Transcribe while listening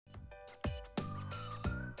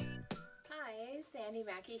Sandy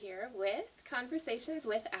Mackey here with Conversations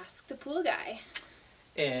with Ask the Pool Guy.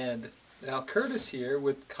 And Al Curtis here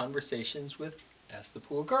with Conversations with Ask the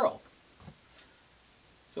Pool Girl.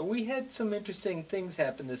 So we had some interesting things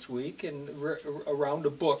happen this week and around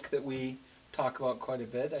a book that we talk about quite a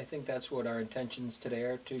bit. I think that's what our intentions today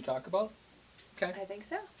are to talk about. Okay. I think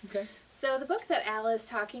so. Okay. So the book that Al is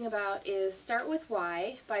talking about is Start With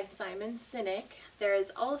Why by Simon Sinek. There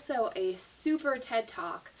is also a super TED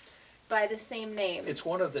Talk by the same name. It's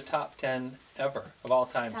one of the top 10 ever of all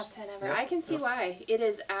time. Top 10 ever. Yep. I can see why. It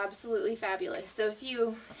is absolutely fabulous. So if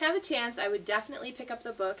you have a chance, I would definitely pick up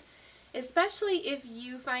the book, especially if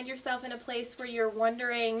you find yourself in a place where you're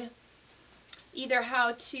wondering either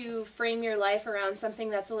how to frame your life around something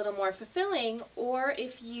that's a little more fulfilling, or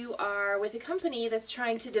if you are with a company that's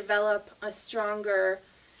trying to develop a stronger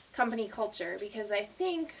company culture. Because I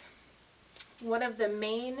think one of the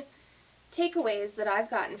main takeaways that I've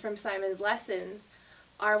gotten from Simon's lessons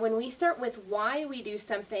are when we start with why we do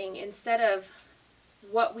something instead of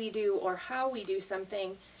what we do or how we do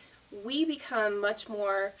something, we become much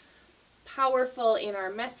more powerful in our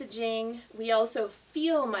messaging. We also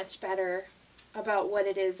feel much better about what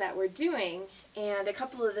it is that we're doing. And a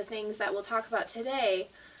couple of the things that we'll talk about today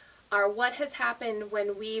are what has happened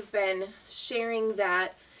when we've been sharing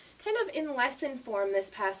that kind of in lesson form this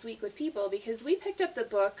past week with people, because we picked up the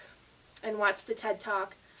book and watched the TED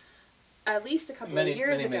Talk at least a couple of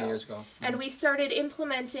years ago. Many years ago. Mm-hmm. And we started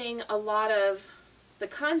implementing a lot of the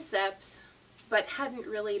concepts, but hadn't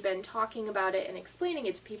really been talking about it and explaining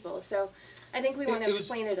it to people. So I think we want to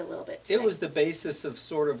explain it a little bit today. It was the basis of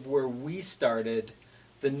sort of where we started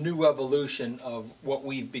the new evolution of what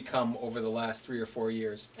we've become over the last 3 or 4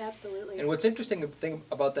 years. Absolutely. And what's interesting thing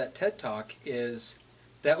about that TED Talk is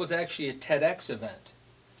that was actually a TEDx event.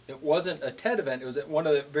 It wasn't a TED event. It was at one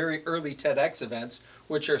of the very early TEDx events,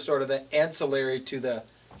 which are sort of the ancillary to the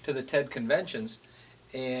TED conventions,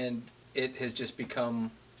 and it has just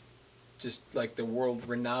become just like the world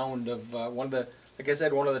renowned of one of the, like I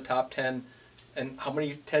said, one of the top 10. And how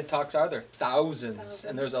many TED Talks are there? Thousands.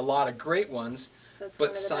 And there's a lot of great ones. So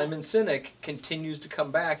but Simon Sinek continues to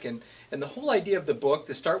come back, and the whole idea of the book,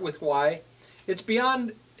 to start with why, it's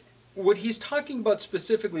beyond what he's talking about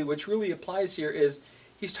specifically, which really applies here, is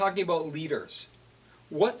he's talking about leaders.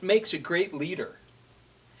 What makes a great leader?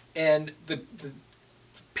 And the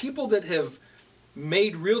people that have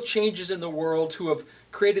made real changes in the world, who have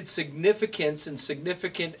created significance and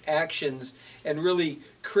significant actions and really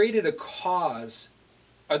created a cause,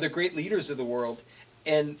 are the great leaders of the world.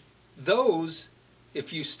 And those,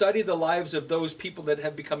 if you study the lives of those people that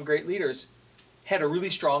have become great leaders, had a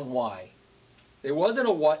really strong why. It wasn't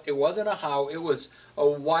a what, it wasn't a how, it was a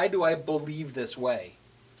why do I believe this way?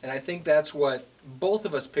 And I think that's what both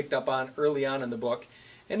of us picked up on early on in the book.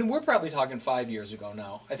 And we're probably talking 5 years ago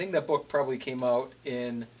now. I think that book probably came out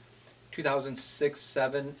in 2006,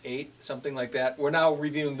 7, 8, something like that. We're now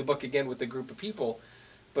reviewing the book again with a group of people.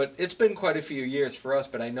 But it's been quite a few years for us,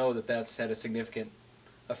 but I know that that's had a significant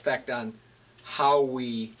effect on how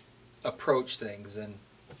we approach things. And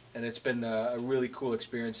it's been a really cool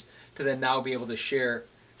experience to then now be able to share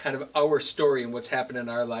kind of our story and what's happened in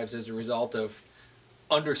our lives as a result of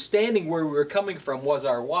understanding where we were coming from was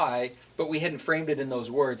our why, but we hadn't framed it in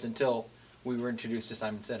those words until we were introduced to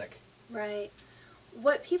Simon Sinek. Right.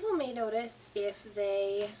 What people may notice if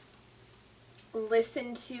they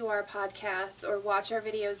listen to our podcasts or watch our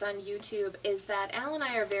videos on YouTube is that Al and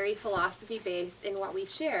I are very philosophy-based in what we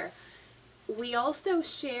share. We also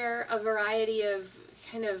share a variety of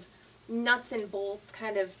kind of nuts and bolts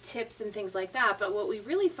kind of tips and things like that, but what we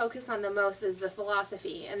really focus on the most is the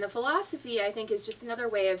philosophy. And the philosophy, I think, is just another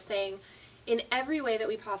way of saying, in every way that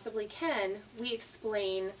we possibly can, we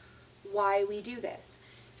explain why we do this.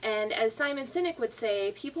 And as Simon Sinek would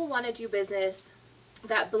say, people want to do business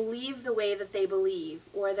that believe the way that they believe,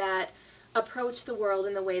 or that approach the world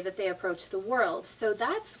in the way that they approach the world. So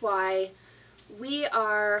that's why we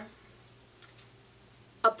are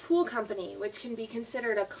a pool company, which can be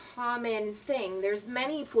considered a common thing. There's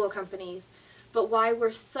many pool companies, but why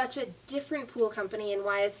we're such a different pool company and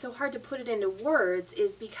why it's so hard to put it into words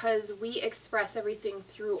is because we express everything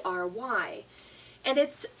through our why. And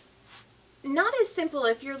it's not as simple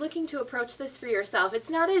if you're looking to approach this for yourself. It's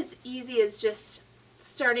not as easy as just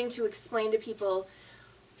starting to explain to people,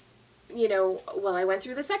 you know, well, I went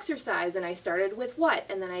through this exercise and I started with what,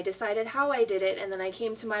 and then I decided how I did it, and then I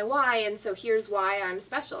came to my why, and so here's why I'm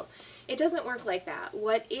special. It doesn't work like that.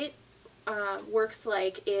 What it works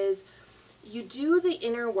like is you do the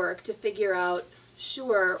inner work to figure out,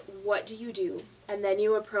 sure, what do you do? And then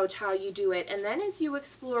you approach how you do it. And then as you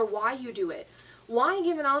explore why you do it, Why,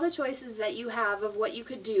 given all the choices that you have of what you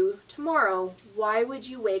could do tomorrow, why would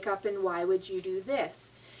you wake up and why would you do this?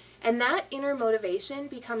 And that inner motivation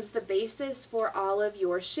becomes the basis for all of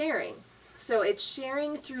your sharing. So it's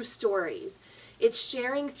sharing through stories. It's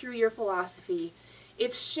sharing through your philosophy.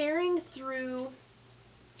 It's sharing through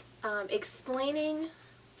explaining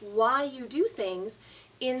why you do things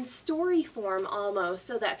in story form almost,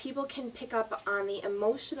 so that people can pick up on the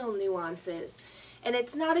emotional nuances. And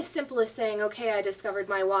it's not as simple as saying, okay, I discovered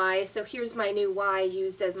my why, so here's my new why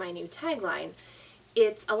used as my new tagline.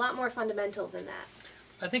 It's a lot more fundamental than that.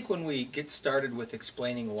 I think when we get started with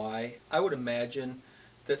explaining why, I would imagine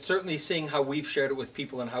that certainly seeing how we've shared it with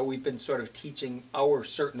people and how we've been sort of teaching our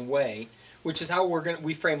certain way, which is how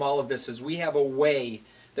we frame all of this, is we have a way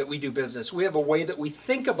that we do business. We have a way that we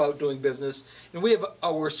think about doing business, and we have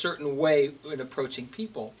our certain way in approaching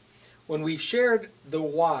people. When we've shared the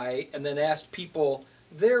why and then asked people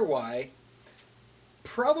their why,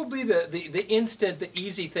 probably the instant, the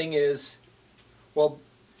easy thing is, well,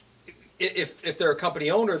 if they're a company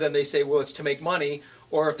owner, then they say, well, it's to make money.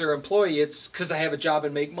 Or if they're an employee, it's because I have a job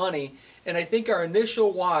and make money. And I think our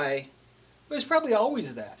initial why is probably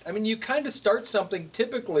always that. I mean, you kind of start something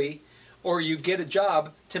typically, or you get a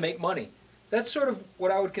job to make money. That's sort of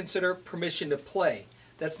what I would consider permission to play.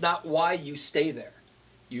 That's not why you stay there.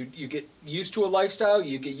 You get used to a lifestyle,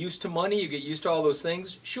 you get used to money, you get used to all those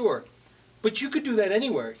things, sure. But you could do that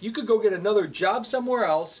anywhere. You could go get another job somewhere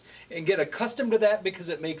else and get accustomed to that because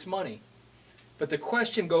it makes money. But the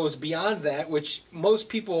question goes beyond that, which most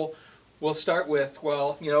people will start with,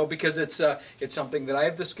 well, because it's something that I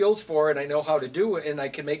have the skills for and I know how to do it and I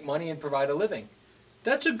can make money and provide a living.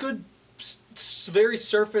 That's a good, very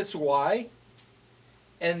surface why,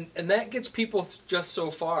 and that gets people just so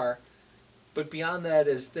far. But beyond that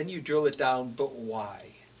is, then you drill it down, but why?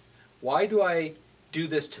 Why do I do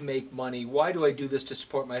this to make money? Why do I do this to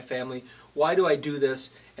support my family? Why do I do this?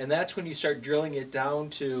 And that's when you start drilling it down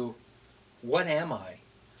to, what am I?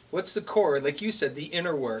 What's the core? Like you said, the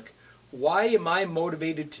inner work. Why am I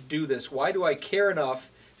motivated to do this? Why do I care enough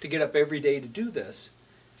to get up every day to do this?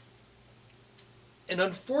 And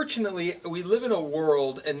unfortunately, we live in a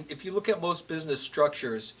world, and if you look at most business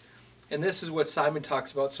structures, and this is what Simon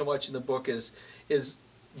talks about so much in the book, is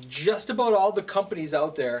just about all the companies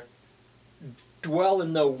out there dwell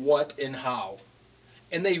in the what and how.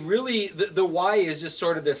 And they really, the why is just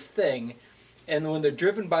sort of this thing. And when they're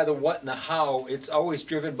driven by the what and the how, it's always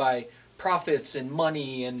driven by profits and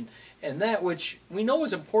money and that, which we know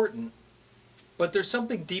is important. But there's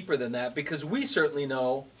something deeper than that, because we certainly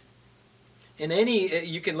know,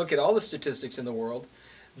 you can look at all the statistics in the world,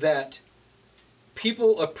 that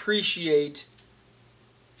people appreciate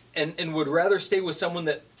and would rather stay with someone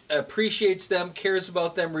that appreciates them, cares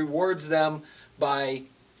about them, rewards them by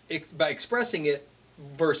expressing it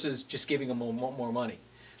versus just giving them more money.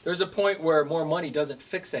 There's a point where more money doesn't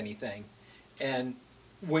fix anything. And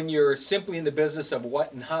when you're simply in the business of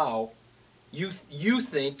what and how, you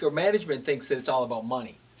think, or management thinks, that it's all about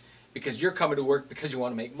money because you're coming to work because you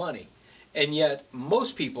want to make money. And yet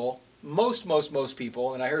most people, most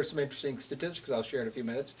people, and I heard some interesting statistics I'll share in a few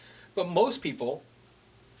minutes, but most people,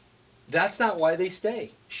 that's not why they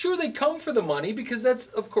stay. Sure, they come for the money because that's,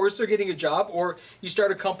 of course, they're getting a job, or you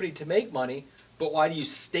start a company to make money, but why do you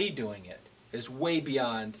stay doing it is way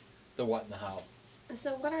beyond the what and the how.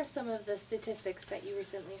 So what are some of the statistics that you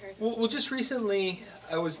recently heard? Well, just recently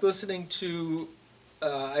I was listening to,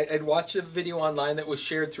 I'd watched a video online that was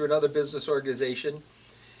shared through another business organization,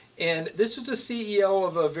 and this was a CEO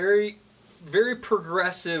of a very, very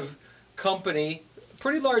progressive company,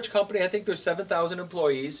 pretty large company. I think there's 7,000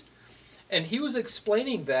 employees. And he was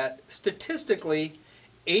explaining that statistically,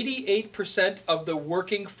 88% of the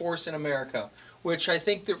working force in America, which I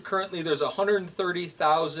think that currently there's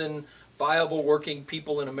 130,000 viable working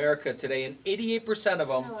people in America today, and 88% of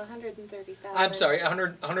them... Oh, 130,000. I'm sorry,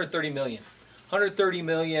 130 million. 130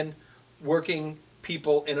 million working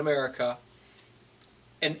people in America,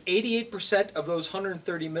 and 88% of those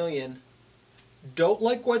 130 million don't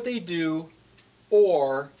like what they do,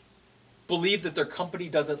 or believe that their company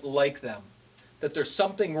doesn't like them, that there's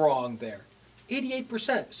something wrong there.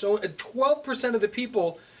 88%. So 12% of the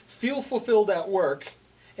people feel fulfilled at work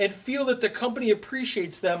and feel that the company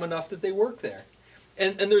appreciates them enough that they work there.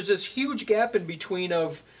 And there's this huge gap in between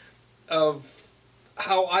of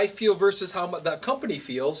how I feel versus how the company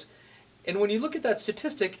feels. And when you look at that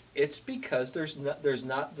statistic, it's because there's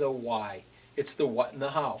not the why. It's the what and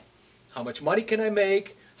the how. How much money can I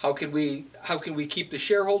make? How can we keep the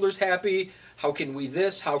shareholders happy? How can we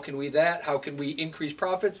this? How can we that? How can we increase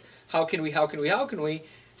profits? How can we?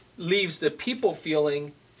 Leaves the people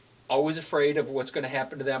feeling always afraid of what's going to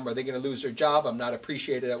happen to them. Are they going to lose their job? I'm not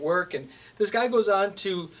appreciated at work. And this guy goes on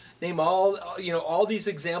to name all these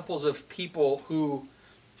examples of people who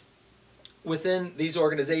within these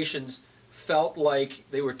organizations felt like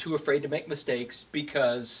they were too afraid to make mistakes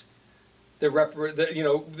because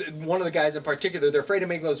one of the guys in particular, they're afraid to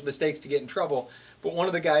make those mistakes to get in trouble. But one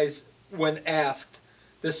of the guys, when asked,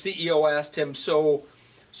 the CEO asked him, so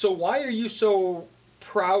why are you so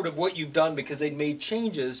proud of what you've done because they'd made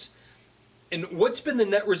changes, and what's been the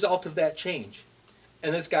net result of that change?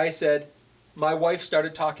 And this guy said, my wife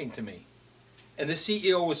started talking to me. And the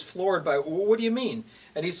CEO was floored by, well, what do you mean?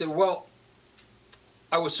 And he said, well,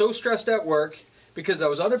 I was so stressed at work because I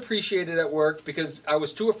was unappreciated at work because I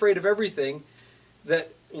was too afraid of everything,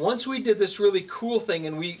 that once we did this really cool thing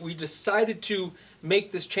and we decided to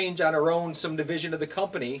make this change on our own, some division of the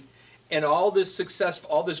company, and all this success,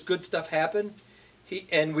 all this good stuff happened,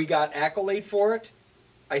 and we got accolade for it,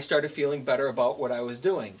 I started feeling better about what I was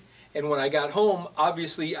doing. And when I got home,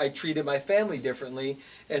 obviously I treated my family differently,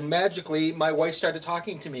 and magically my wife started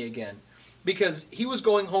talking to me again. Because he was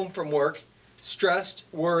going home from work, stressed,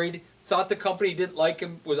 worried, thought the company didn't like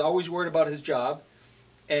him, was always worried about his job,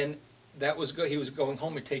 and that was good. He was going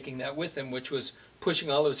home and taking that with him, which was pushing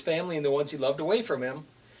all of his family and the ones he loved away from him,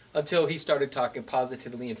 until he started talking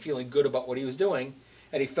positively and feeling good about what he was doing.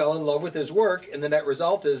 And he fell in love with his work, and the net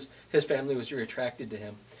result is his family was very attracted to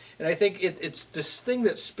him. And I think it's this thing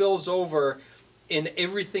that spills over in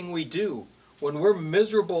everything we do. When we're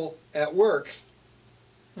miserable at work,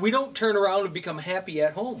 we don't turn around and become happy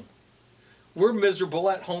at home. We're miserable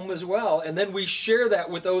at home as well, and then we share that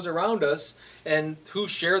with those around us and who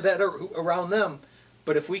share that around them.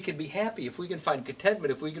 But if we can be happy, if we can find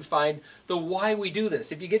contentment, if we can find the why we do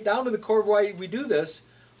this, if you get down to the core of why we do this,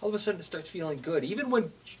 all of a sudden it starts feeling good. Even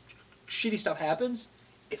when shitty stuff happens,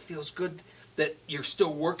 it feels good that you're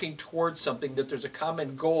still working towards something, that there's a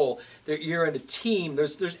common goal, that you're in a team.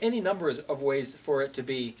 There's any number of ways for it to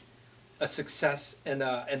be a success and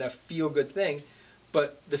a feel-good thing.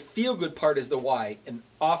 But the feel-good part is the why, and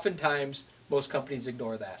oftentimes most companies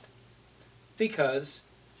ignore that because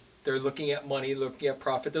they're looking at money, looking at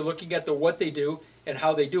profit, they're looking at what they do and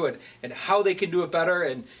how they do it, and how they can do it better,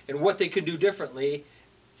 and what they can do differently,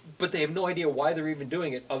 but they have no idea why they're even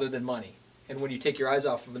doing it other than money. And when you take your eyes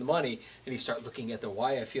off of the money and you start looking at the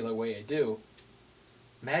why I feel the way I do,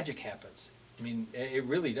 magic happens. I mean, it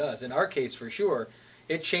really does. In our case, for sure,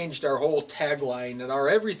 it changed our whole tagline and our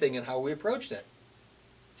everything and how we approached it.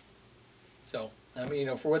 So, I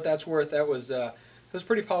mean, for what that's worth, that was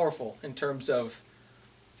pretty powerful in terms of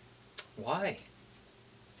why.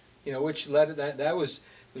 Which led that was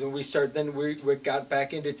when we started. Then we got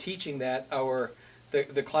back into teaching that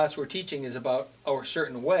the class we're teaching is about our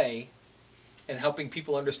certain way, and helping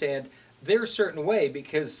people understand their certain way.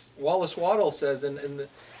 Because Wallace Waddell says in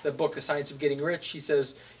the book The Science of Getting Rich, he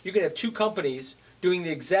says you can have two companies doing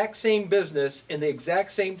the exact same business in the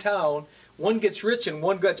exact same town. One gets rich and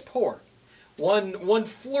one gets poor. One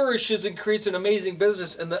flourishes and creates an amazing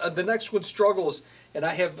business, and the next one struggles. And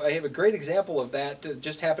I have a great example of that. It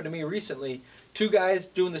just happened to me recently. Two guys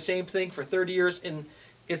doing the same thing for 30 years, and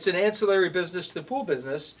it's an ancillary business to the pool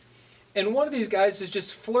business. And one of these guys is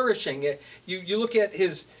just flourishing. You look at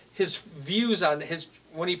his views on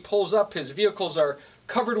when he pulls up, his vehicles are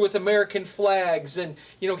covered with American flags, and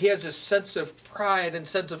he has a sense of pride and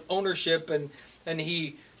sense of ownership, and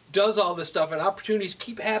he does all this stuff, and opportunities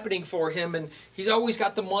keep happening for him, and he's always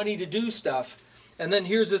got the money to do stuff. And then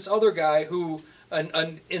here's this other guy who,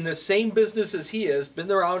 in the same business as he is,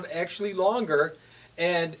 been around actually longer,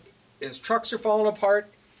 and his trucks are falling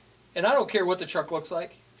apart, and I don't care what the truck looks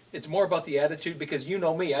like. It's more about the attitude, because you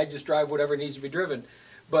know me, I just drive whatever needs to be driven.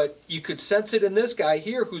 But you could sense it in this guy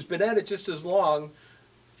here who's been at it just as long,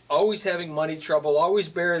 always having money trouble, always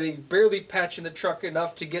barely patching the truck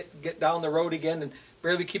enough to get down the road again, and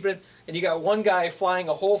barely keeping it. And you got one guy flying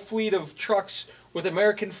a whole fleet of trucks with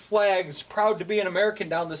American flags, proud to be an American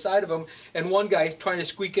down the side of him, and one guy trying to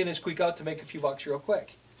squeak in and squeak out to make a few bucks real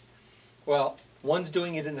quick. Well, one's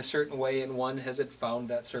doing it in a certain way, and one hasn't found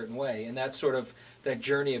that certain way. And that's sort of that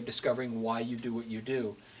journey of discovering why you do what you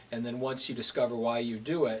do. And then once you discover why you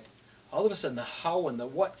do it, all of a sudden the how and the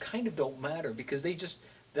what kind of don't matter, because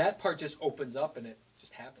that part just opens up and it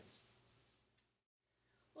just happens.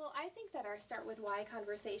 Well, I think that our Start With Why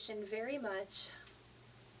conversation very much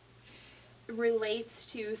relates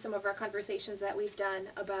to some of our conversations that we've done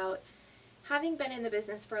about having been in the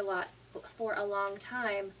business for a long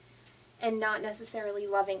time and not necessarily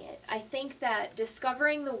loving it. I think that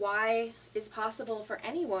discovering the why is possible for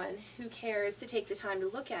anyone who cares to take the time to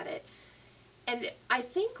look at it. And I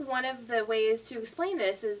think one of the ways to explain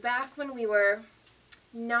this is back when we were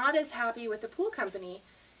not as happy with the pool company,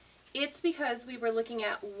 it's because we were looking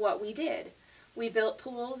at what we did. We built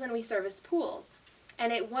pools and we serviced pools.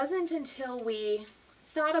 And it wasn't until we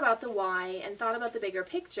thought about the why and thought about the bigger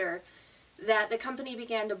picture that the company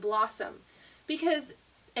began to blossom. Because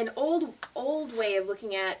an old way of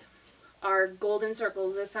looking at our golden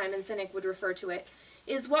circles, as Simon Sinek would refer to it,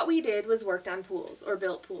 is what we did was worked on pools or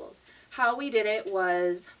built pools. How we did it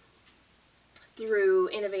was through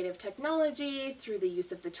innovative technology, through the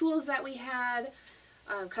use of the tools that we had.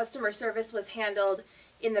 Customer service was handled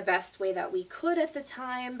in the best way that we could at the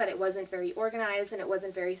time, but it wasn't very organized and it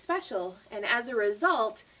wasn't very special. And as a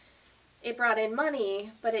result, it brought in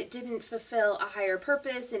money, but it didn't fulfill a higher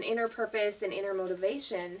purpose, an inner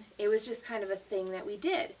motivation. It was just kind of a thing that we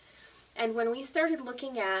did. And when we started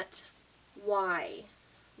looking at why,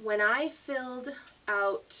 when I filled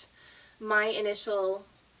out my initial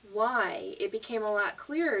why, it became a lot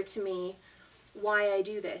clearer to me why I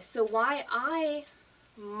do this. So why I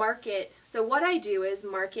market, so what I do is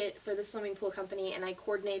market for the swimming pool company, and I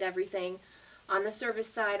coordinate everything on the service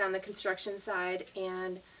side, on the construction side,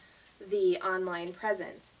 and the online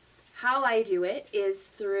presence. How I do it is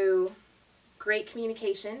through great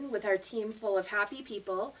communication with our team full of happy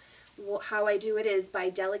people. How I do it is by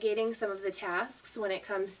delegating some of the tasks when it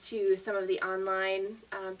comes to some of the online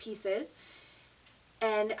pieces.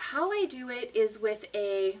 And how I do it is with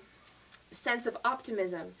a sense of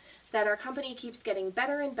optimism that our company keeps getting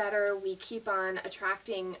better and better. We keep on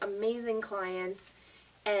attracting amazing clients,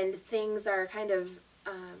 and things are kind of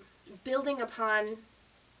building upon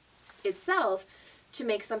itself to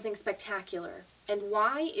make something spectacular. And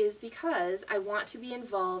why is because I want to be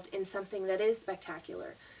involved in something that is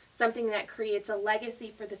spectacular, something that creates a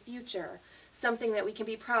legacy for the future, something that we can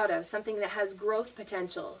be proud of, something that has growth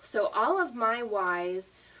potential. So all of my whys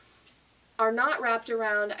are not wrapped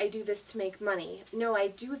around, I do this to make money. No, I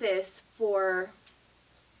do this for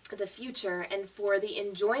the future and for the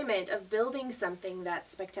enjoyment of building something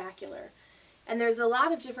that's spectacular. And there's a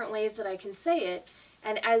lot of different ways that I can say it.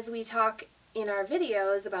 And as we talk in our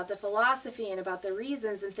videos about the philosophy and about the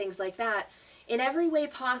reasons and things like that, in every way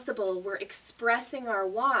possible, we're expressing our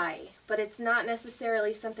why, but it's not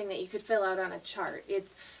necessarily something that you could fill out on a chart.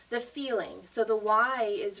 It's the feeling. So the why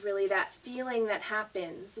is really that feeling that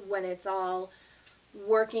happens when it's all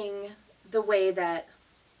working the way that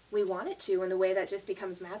we want it to, and the way that just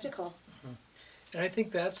becomes magical. Mm-hmm. And I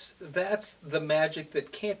think that's the magic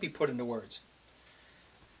that can't be put into words.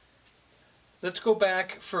 Let's go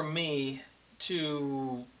back for me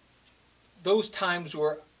to those times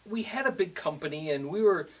where we had a big company and we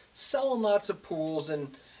were selling lots of pools,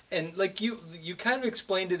 and like you kind of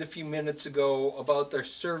explained it a few minutes ago about their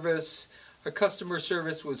service. Our customer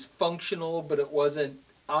service was functional, but it wasn't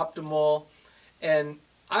optimal. And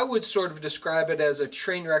I would sort of describe it as a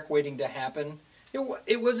train wreck waiting to happen.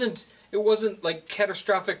 It wasn't like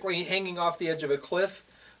catastrophically hanging off the edge of a cliff,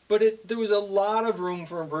 but there was a lot of room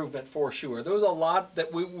for improvement for sure. There was a lot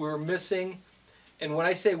that we were missing, and when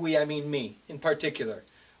I say we, I mean me in particular.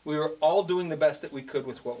 We were all doing the best that we could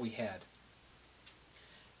with what we had.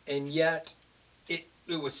 And yet, it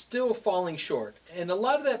was still falling short. And a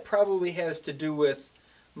lot of that probably has to do with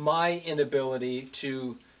my inability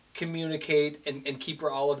to communicate and keep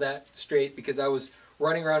all of that straight, because I was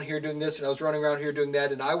running around here doing this and I was running around here doing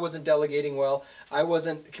that, and I wasn't delegating well. I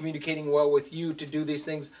wasn't communicating well with you to do these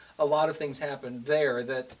things. A lot of things happened there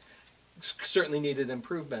that certainly needed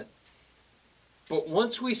improvement. But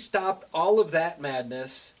once we stopped all of that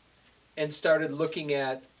madness and started looking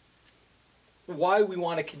at why we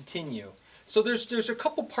want to continue. So there's a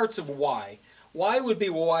couple parts of why. Why would be,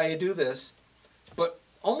 well, why I do this, but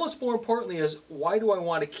almost more importantly is, why do I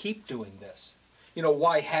want to keep doing this? You know,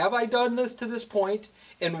 why have I done this to this point,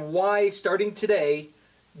 and why, starting today,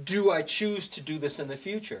 do I choose to do this in the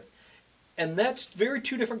future? And that's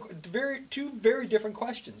two very different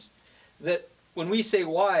questions. That when we say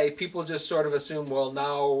why, people just sort of assume, well,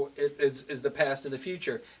 now it is the past and the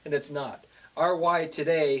future, and it's not. Our why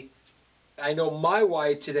today, I know my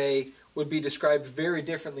why today would be described very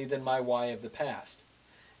differently than my why of the past.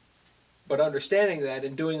 But understanding that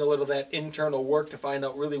and doing a little of that internal work to find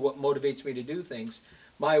out really what motivates me to do things,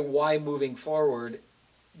 my why moving forward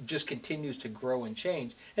just continues to grow and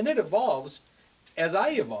change. And it evolves as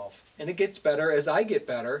I evolve, and it gets better as I get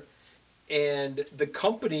better. And the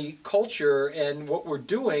company culture and what we're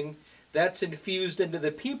doing, that's infused into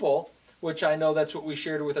the people, which I know that's what we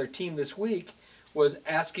shared with our team this week, was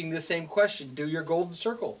asking the same question. Do your golden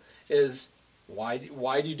circle is, Why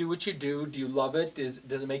do you do what you do? Do you love it? Does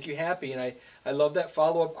it make you happy? And I love that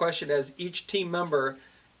follow-up question as each team member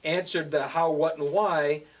answered the how, what, and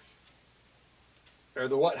why, or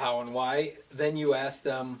the what, how, and why. Then you ask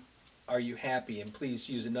them, are you happy? And please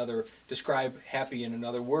describe happy in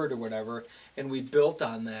another word or whatever. And we built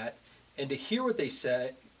on that. And to hear what they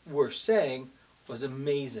were saying was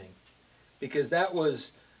amazing, because that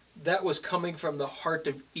was coming from the heart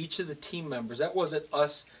of each of the team members. That wasn't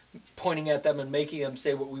us pointing at them and making them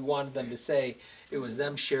say what we wanted them to say. It was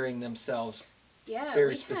them sharing themselves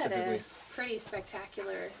very specifically. Had a pretty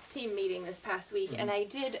spectacular team meeting this past week, and I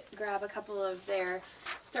did grab a couple of their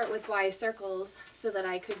start with why circles so that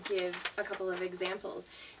I could give a couple of examples.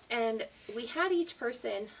 And we had each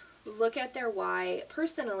person look at their why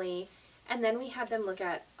personally, and then we had them look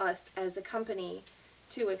at us as a company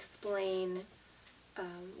to explain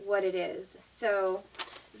what it is. So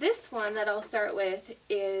this one that I'll start with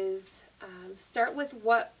is start with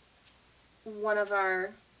what one of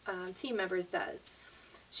our team members does.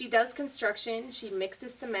 She does construction, she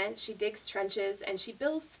mixes cement, she digs trenches, and she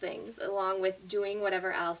builds things along with doing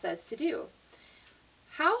whatever Al says to do.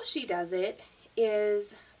 How she does it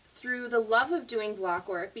is through the love of doing block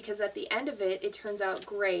work, because at the end of it, it turns out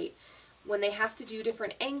great. When they have to do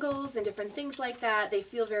different angles and different things like that, they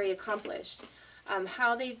feel very accomplished.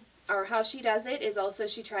 How she does it is also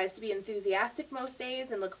she tries to be enthusiastic most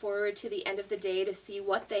days and look forward to the end of the day to see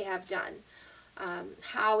what they have done.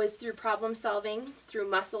 How is through problem solving, through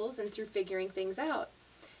muscles, and through figuring things out.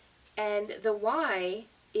 And the why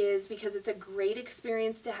is because it's a great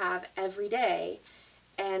experience to have every day,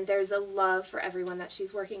 and there's a love for everyone that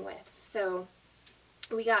she's working with. So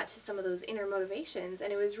we got to some of those inner motivations,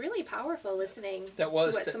 and it was really powerful listening to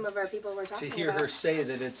what some of our people were talking about. To hear her say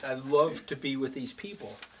that I love to be with these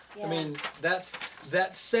people. Yeah. I mean, that's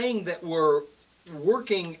saying that we're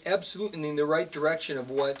working absolutely in the right direction of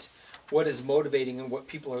what is motivating and what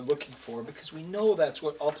people are looking for, because we know that's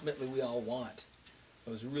what ultimately we all want. It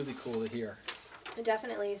was really cool to hear.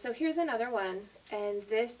 Definitely. So here's another one, and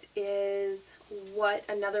this is what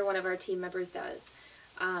another one of our team members does.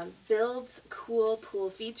 Builds cool pool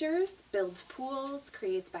features, builds pools,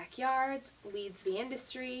 creates backyards, leads the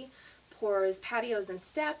industry, pours patios and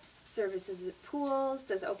steps, services at pools,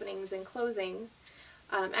 does openings and closings.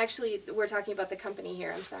 Actually, we're talking about the company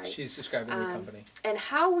here, I'm sorry. She's describing the company. And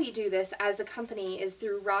how we do this as a company is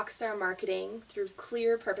through rockstar marketing, through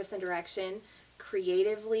clear purpose and direction,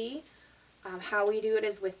 creatively. How we do it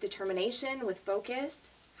is with determination, with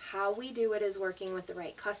focus. How we do it is working with the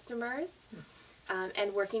right customers,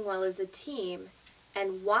 and working well as a team.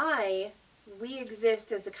 And why we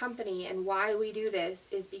exist as a company and why we do this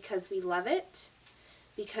is because we love it,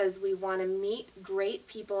 because we want to meet great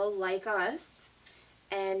people like us,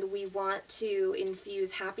 and we want to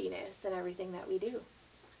infuse happiness in everything that we do.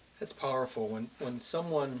 That's powerful when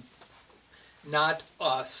someone, not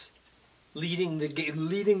us, leading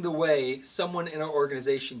the way, someone in our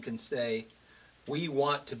organization can say, we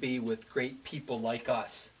want to be with great people like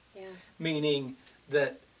us. Yeah. Meaning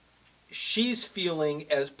that she's feeling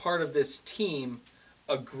as part of this team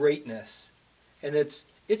a greatness. And it's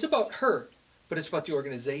about her, but it's about the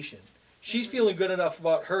organization. She's feeling good enough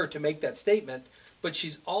about her to make that statement, but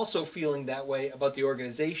she's also feeling that way about the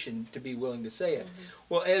organization to be willing to say it.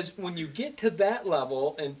 Well, when you get to that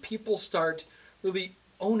level and people start really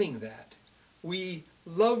owning that, we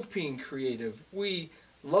love being creative, we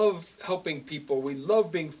love helping people, we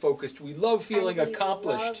love being focused, we love feeling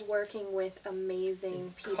accomplished. We love working with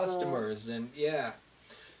amazing people. Customers, and yeah.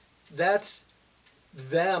 That's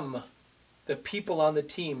them, the people on the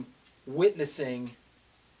team, witnessing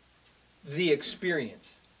the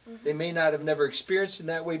experience. They may not have never experienced in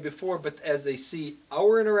that way before, but as they see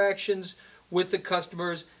our interactions with the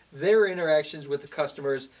customers, their interactions with the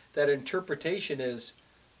customers, that interpretation is,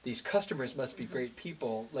 these customers must be great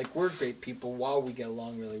people, like we're great people while we get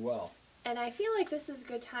along really well. And I feel like this is a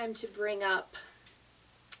good time to bring up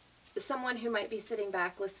someone who might be sitting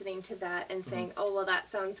back listening to that and saying, oh, well,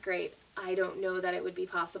 that sounds great. I don't know that it would be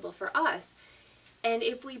possible for us. And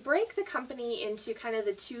if we break the company into kind of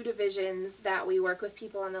the two divisions that we work with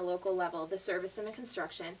people on the local level, the service and the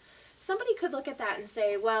construction, somebody could look at that and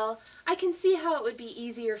say, well, I can see how it would be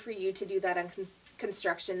easier for you to do that on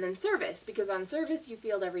construction than service, because on service you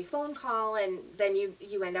field every phone call and then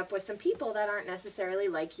you end up with some people that aren't necessarily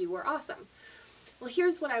like you or awesome. Well,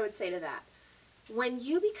 here's what I would say to that. When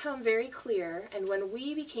you become very clear, and when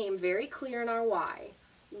we became very clear in our why,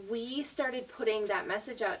 we started putting that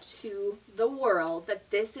message out to the world that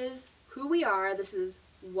this is who we are, this is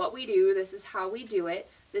what we do, this is how we do it,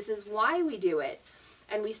 this is why we do it.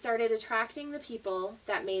 And we started attracting the people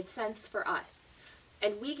that made sense for us.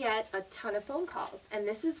 And we get a ton of phone calls. And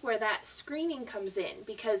this is where that screening comes in,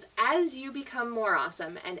 because as you become more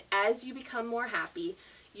awesome and as you become more happy,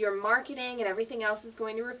 your marketing and everything else is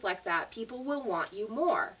going to reflect that. People will want you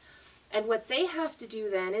more. And what they have to do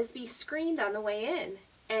then is be screened on the way in.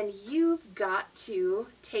 And you've got to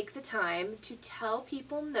take the time to tell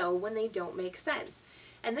people no when they don't make sense.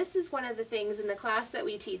 And this is one of the things in the class that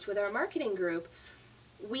we teach with our marketing group.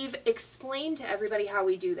 We've explained to everybody how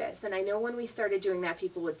we do this. And I know when we started doing that,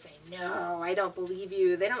 people would say, no, I don't believe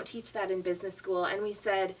you. They don't teach that in business school. And we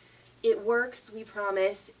said, it works, we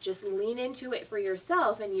promise. Just lean into it for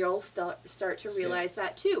yourself and you'll start to realize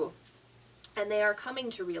that too. And they are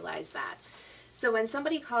coming to realize that. So when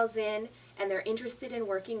somebody calls in and they're interested in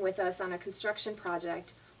working with us on a construction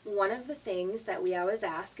project, one of the things that we always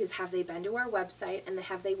ask is, have they been to our website and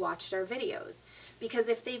have they watched our videos? Because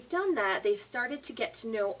if they've done that, they've started to get to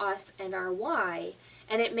know us and our why,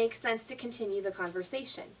 and it makes sense to continue the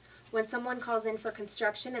conversation. When someone calls in for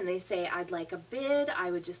construction and they say, I'd like a bid, I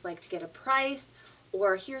would just like to get a price,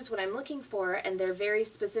 or here's what I'm looking for, and they're very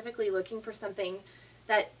specifically looking for something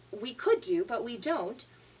that we could do, but we don't,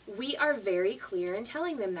 we are very clear in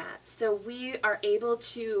telling them that. So we are able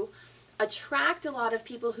to attract a lot of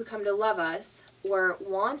people who come to love us or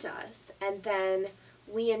want us, and then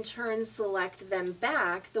we in turn select them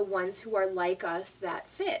back, the ones who are like us that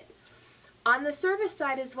fit. On the service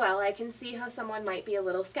side as well, I can see how someone might be a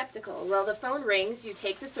little skeptical. Well, the phone rings, you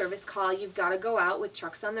take the service call, you've got to go out with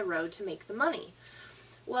trucks on the road to make the money.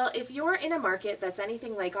 Well, if you're in a market that's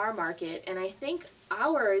anything like our market, and I think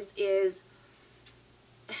ours is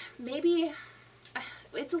maybe,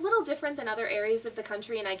 it's a little different than other areas of the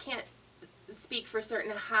country, and I can't speak for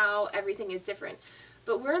certain how everything is different,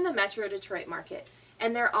 but we're in the Metro Detroit market,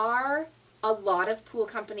 and there are a lot of pool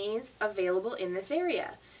companies available in this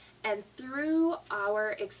area. And through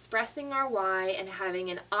our expressing our why and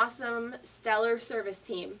having an awesome, stellar service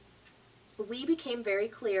team, we became very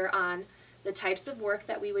clear on the types of work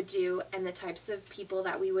that we would do and the types of people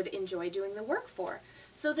that we would enjoy doing the work for.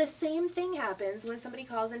 So the same thing happens when somebody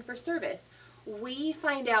calls in for service. We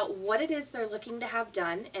find out what it is they're looking to have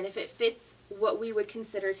done, and if it fits what we would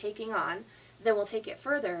consider taking on, then we'll take it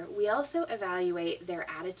further. We also evaluate their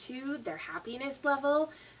attitude, their happiness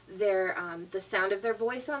level, their the sound of their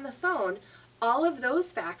voice on the phone. All of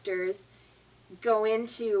those factors go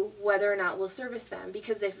into whether or not we'll service them,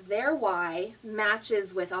 because if their why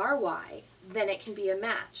matches with our why, then it can be a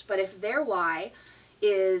match. But if their why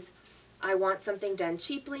is, I want something done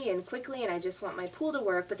cheaply and quickly and I just want my pool to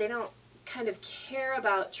work, but they don't kind of care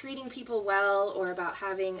about treating people well or about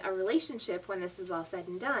having a relationship when this is all said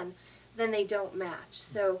and done, then they don't match.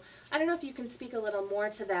 So I don't know if you can speak a little more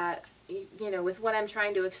to that, you know, with what I'm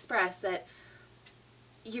trying to express, that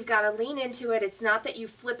you've got to lean into it. It's not that you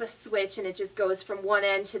flip a switch and it just goes from one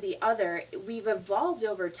end to the other. We've evolved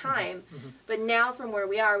over time, but now from where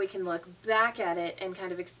we are, we can look back at it and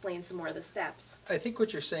kind of explain some more of the steps. I think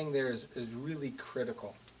what you're saying there is really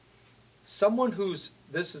critical. Someone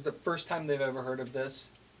this is the first time they've ever heard of this,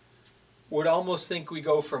 would almost think we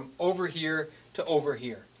go from over here to over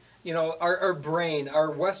here. You know, our brain,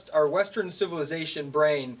 our Western civilization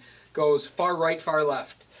brain goes far right, far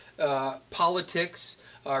left. Politics,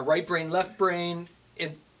 right brain, left brain,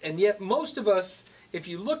 and yet most of us, if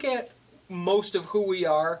you look at most of who we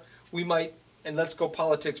are, we might, and let's go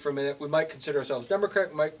politics for a minute, we might consider ourselves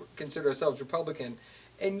Democrat, we might consider ourselves Republican,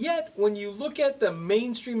 and yet when you look at the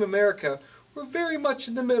mainstream America, we're very much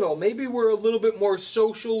in the middle. Maybe we're a little bit more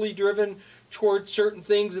socially driven towards certain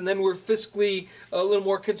things, and then we're fiscally a little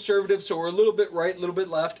more conservative, so we're a little bit right, a little bit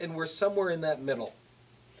left, and we're somewhere in that middle.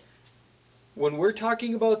 When we're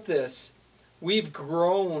talking about this, we've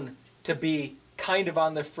grown to be kind of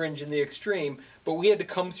on the fringe and the extreme, but we had to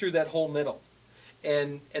come through that whole middle.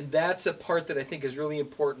 And that's a part that I think is really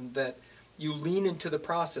important, that you lean into the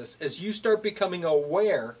process. As you start becoming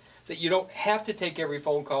aware that you don't have to take every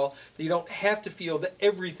phone call, that you don't have to feel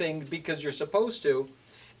everything because you're supposed to,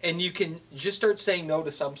 and you can just start saying no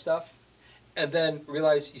to some stuff, and then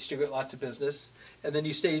realize you still get lots of business, and then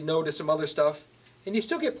you say no to some other stuff, and you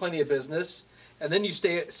still get plenty of business, and then you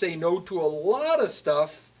say no to a lot of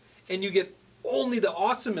stuff, and you get only the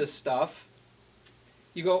awesomest stuff,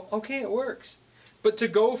 you go, okay, it works. But to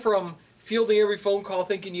go from fielding every phone call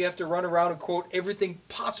thinking you have to run around and quote everything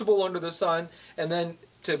possible under the sun, and then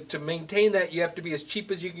to maintain that you have to be as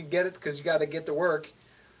cheap as you can get it because you got to get to work,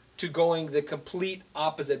 to going the complete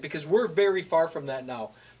opposite, because we're very far from that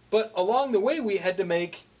now. But along the way we had to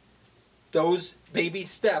make those baby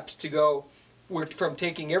steps to go, we're from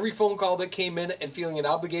taking every phone call that came in and feeling an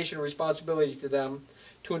obligation or responsibility to them,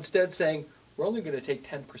 to instead saying, we're only going to take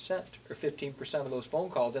 10% or 15% of those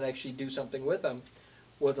phone calls and actually do something with them,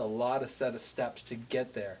 was a lot of set of steps to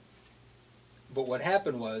get there. But what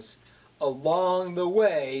happened was, along the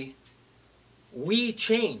way, we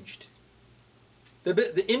changed.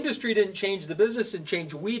 The industry didn't change, the business didn't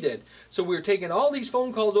change, we did. So we were taking all these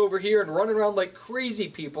phone calls over here and running around like crazy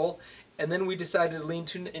people, and then we decided to lean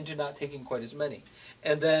into not taking quite as many.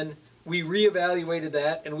 And then we reevaluated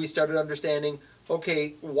that, and we started understanding,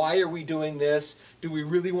 okay, why are we doing this? Do we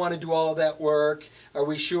really want to do all of that work? Are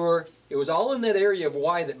we sure? It was all in that area of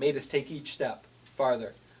why that made us take each step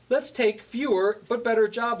farther. Let's take fewer but better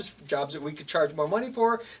jobs, jobs that we could charge more money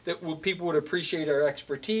for, that people would appreciate our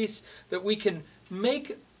expertise, that we can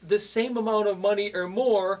make the same amount of money or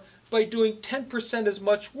more by doing 10% as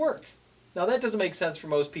much work. Now that doesn't make sense for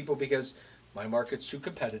most people because my market's too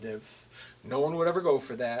competitive. No one would ever go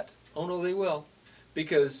for that. Oh no, they will.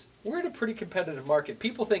 Because we're in a pretty competitive market.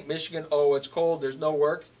 People think Michigan, oh, it's cold, there's no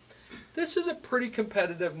work. This is a pretty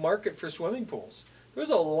competitive market for swimming pools. There's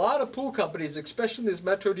a lot of pool companies, especially in this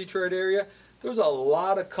Metro Detroit area. There's a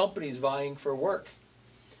lot of companies vying for work.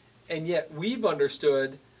 And yet we've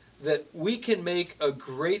understood that we can make a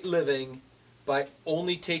great living by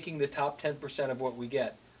only taking the top 10% of what we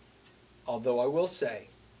get. Although I will say,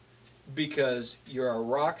 because you're a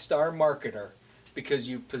rock star marketer, because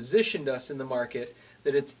you've positioned us in the market,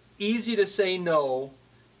 that it's easy to say no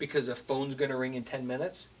because the phone's going to ring in 10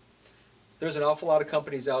 minutes. There's an awful lot of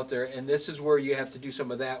companies out there, and this is where you have to do some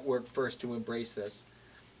of that work first to embrace this,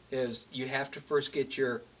 is you have to first get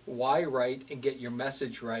your why right and get your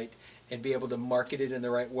message right and be able to market it in the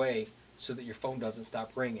right way so that your phone doesn't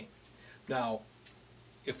stop ringing. Now,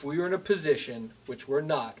 if we were in a position, which we're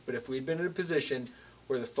not, but if we'd been in a position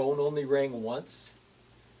where the phone only rang once,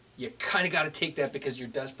 you kind of got to take that because you're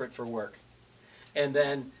desperate for work. And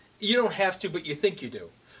then you don't have to, but you think you do.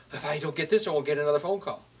 If I don't get this, I won't get another phone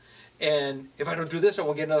call. And if I don't do this, I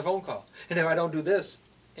won't get another phone call. And if I don't do this,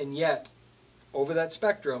 and yet, over that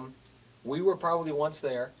spectrum, we were probably once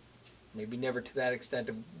there, maybe never to that extent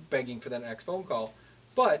of begging for that next phone call,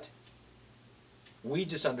 but we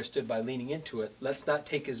just understood by leaning into it, let's not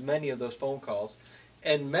take as many of those phone calls.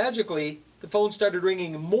 And magically, the phone started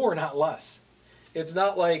ringing more, not less. It's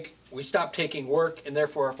not like we stopped taking work and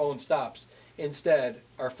therefore our phone stops. Instead,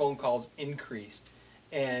 our phone calls increased.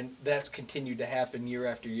 And that's continued to happen year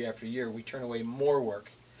after year after year. We turn away more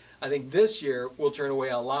work. I think this year we'll turn away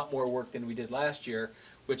a lot more work than we did last year,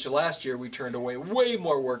 which last year we turned away way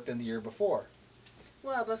more work than the year before.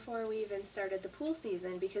 Well, before we even started the pool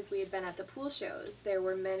season, because we had been at the pool shows, there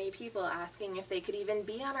were many people asking if they could even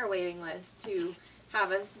be on our waiting list to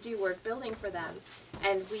have us do work building for them.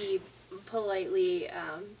 And we politely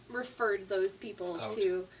referred those people Out.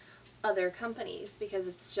 to other companies because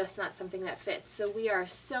it's just not something that fits. So we are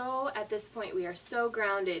so, at this point, we are so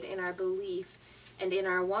grounded in our belief and in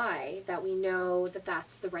our why that we know that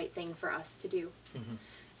that's the right thing for us to do. Mm-hmm.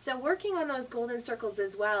 So working on those golden circles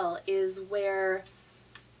as well is where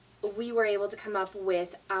we were able to come up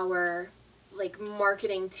with our like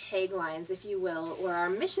marketing taglines, if you will, or our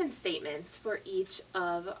mission statements for each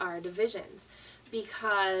of our divisions,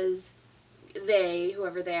 because they,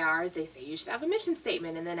 whoever they are, they say you should have a mission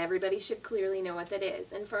statement and then everybody should clearly know what that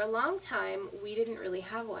is. And for a long time, we didn't really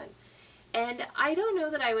have one. And I don't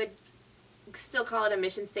know that I would still call it a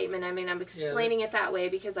mission statement. I mean, I'm explaining it that way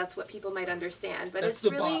because that's what people might understand. But it's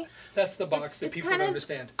really... That's the box that people don't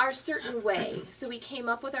understand. Our certain way. So we came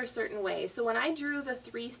up with our certain way. So when I drew the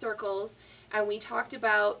 3 circles and we talked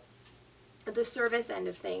about the service end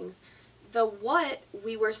of things, the what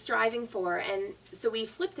we were striving for, and so we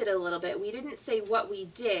flipped it a little bit. We didn't say what we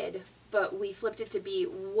did, but we flipped it to be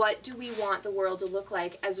what do we want the world to look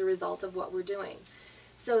like as a result of what we're doing.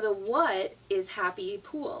 So the what is happy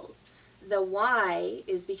pools. The why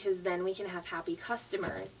is because then we can have happy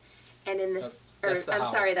customers. And in this, that's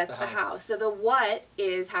the how. So the what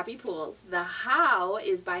is happy pools. The how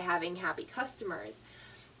is by having happy customers.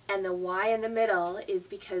 And the why in the middle is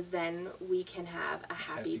because then we can have a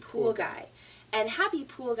happy pool guy. And happy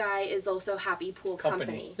pool guy is also happy pool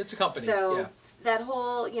company. It's a company. So yeah. That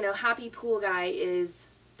whole, happy pool guy is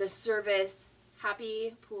the service,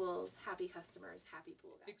 happy pools, happy customers, happy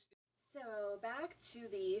pool guy. So back to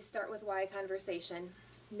the start with why conversation.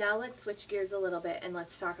 Now let's switch gears a little bit and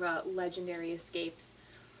let's talk about Legendary Escapes,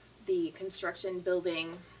 the construction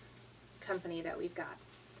building company that we've got.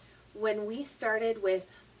 When we started with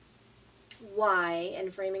why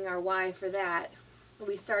and framing our why for that,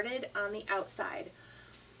 we started on the outside.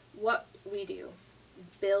 What we do,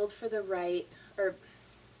 build the right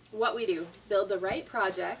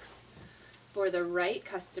projects for the right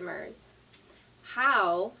customers,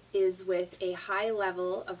 How is with a high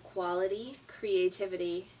level of quality,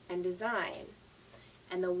 creativity, and design.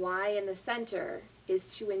 And the why in the center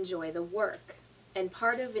is to enjoy the work. And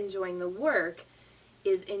part of enjoying the work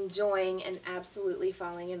is enjoying and absolutely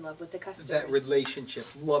falling in love with the customers. That relationship,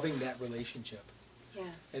 loving that relationship. Yeah.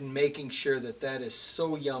 And making sure that that is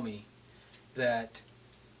so yummy that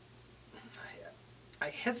I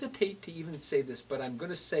hesitate to even say this, but I'm going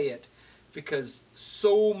to say it because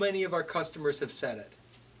so many of our customers have said it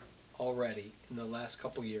already in the last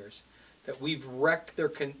couple years, that we've wrecked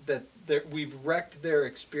their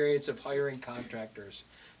experience of hiring contractors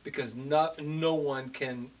because no one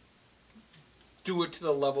can do it to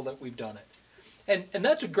the level that we've done it. And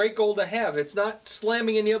that's a great goal to have. It's not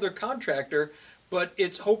slamming any other contractor, but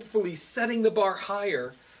it's hopefully setting the bar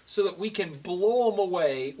higher so that we can blow them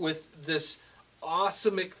away with this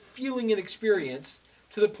awesome feeling and experience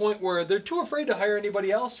to the point where they're too afraid to hire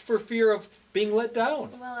anybody else for fear of being let down.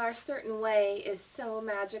 Well, our certain way is so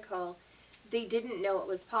magical. They didn't know it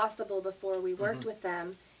was possible before we worked with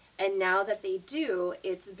them. And now that they do,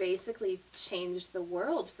 it's basically changed the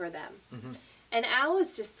world for them. And Al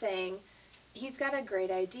was just saying, he's got a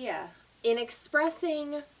great idea. In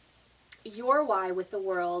expressing your why with the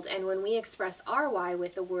world, and when we express our why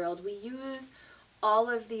with the world, we use all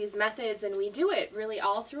of these methods, and we do it really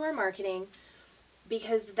all through our marketing,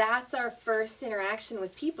 because that's our first interaction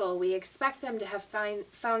with people. We expect them to have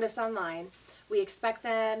found us online. We expect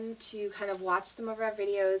them to kind of watch some of our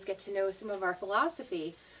videos, get to know some of our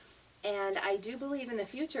philosophy. And I do believe in the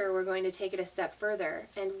future we're going to take it a step further,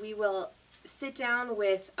 and we will sit down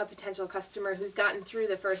with a potential customer who's gotten through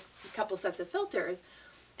the first couple sets of filters,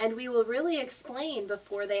 and we will really explain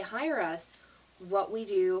before they hire us what we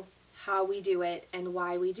do, how we do it, and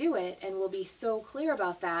why we do it, and we'll be so clear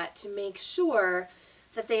about that to make sure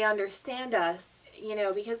that they understand us, you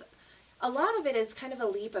know, because a lot of it is kind of a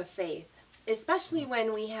leap of faith, especially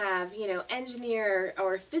when we have, you know, engineer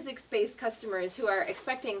or physics-based customers who are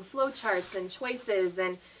expecting flowcharts and choices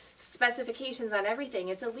and specifications on everything.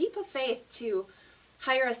 It's a leap of faith to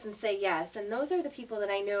hire us and say yes, and those are the people that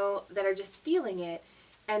I know that are just feeling it.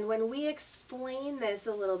 And when we explain this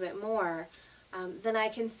a little bit more, then I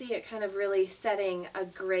can see it kind of really setting a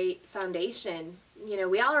great foundation. You know,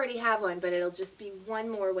 we already have one, but it'll just be one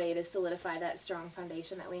more way to solidify that strong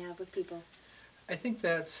foundation that we have with people. I think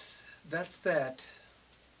that's that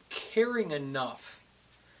caring enough.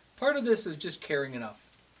 Part of this is just caring enough.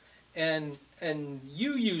 And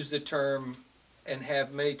you use the term, and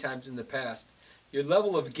have many times in the past, your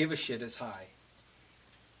level of give a shit is high.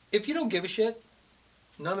 If you don't give a shit,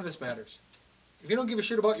 none of this matters. If you don't give a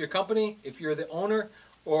shit about your company, if you're the owner,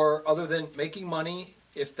 or other than making money,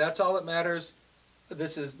 if that's all that matters,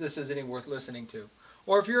 this isn't even worth listening to.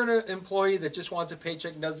 Or if you're an employee that just wants a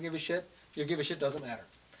paycheck and doesn't give a shit, your give a shit doesn't matter.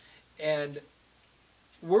 And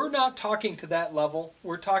we're not talking to that level.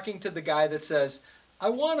 We're talking to the guy that says, I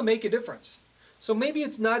want to make a difference. So maybe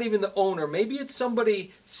it's not even the owner. Maybe it's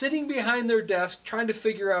somebody sitting behind their desk trying to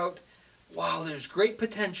figure out, wow, there's great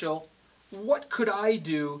potential. What could I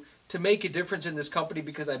do to make a difference in this company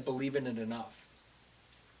because I believe in it enough?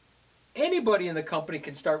 Anybody in the company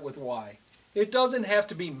can start with why. It doesn't have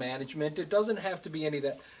to be management. It doesn't have to be any of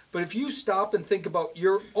that. But if you stop and think about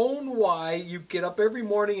your own why, you get up every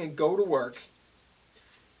morning and go to work.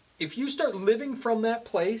 If you start living from that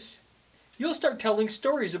place, you'll start telling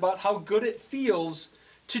stories about how good it feels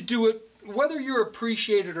to do it, whether you're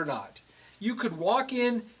appreciated or not. You could walk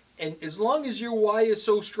in, and as long as your why is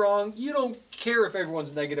so strong, you don't care if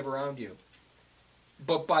everyone's negative around you.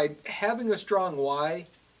 But by having a strong why,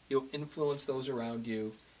 you'll influence those around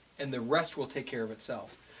you, and the rest will take care of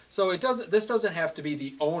itself. So this doesn't have to be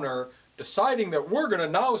the owner deciding that we're going to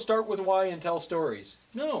now start with why and tell stories.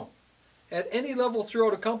 No. At any level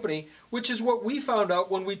throughout a company, which is what we found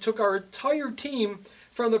out when we took our entire team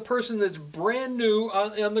from the person that's brand new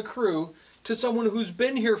on the crew to someone who's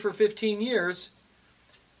been here for 15 years,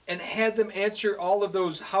 and had them answer all of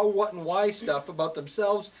those how, what, and why stuff about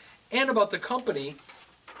themselves and about the company,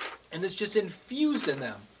 and it's just infused in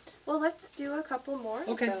them. Well, let's do a couple more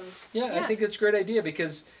of those. Yeah, I think that's a great idea,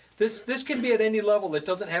 because this can be at any level. It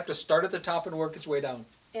doesn't have to start at the top and work its way down.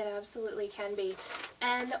 It absolutely can be.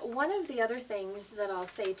 And one of the other things that I'll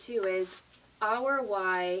say too is our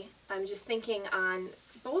why, I'm just thinking on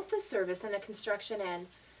both the service and the construction end.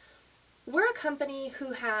 We're a company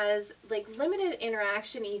who has like limited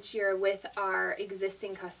interaction each year with our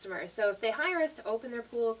existing customers. So if they hire us to open their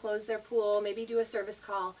pool, close their pool, maybe do a service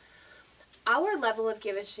call, our level of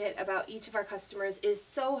give a shit about each of our customers is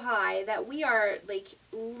so high that we are like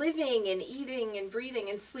living and eating and breathing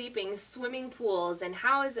and sleeping swimming pools, and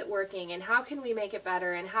how is it working, and how can we make it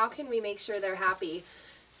better, and how can we make sure they're happy.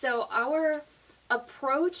 So our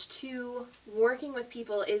approach to working with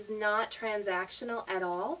people is not transactional at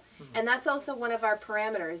all. And that's also one of our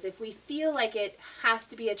parameters. If we feel like it has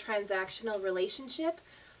to be a transactional relationship,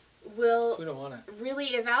 we'll We don't want it. really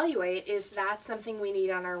evaluate if that's something we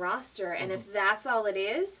need on our roster. And if that's all it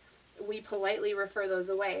is, we politely refer those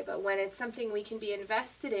away. But when it's something we can be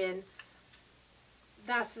invested in,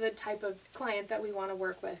 that's the type of client that we want to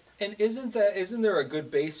work with. And isn't there a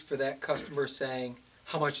good base for that customer saying,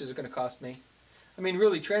 how much is it going to cost me? I mean,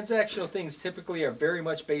 really, transactional things typically are very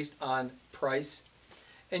much based on price.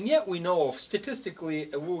 And yet we know statistically,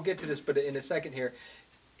 and we'll get to this but in a second here,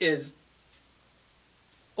 is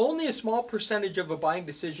only a small percentage of a buying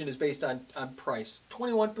decision is based on price.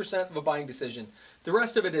 21% of a buying decision. The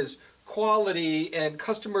rest of it is quality and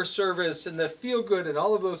customer service and the feel good and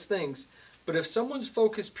all of those things. But if someone's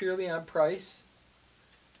focused purely on price,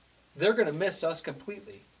 they're going to miss us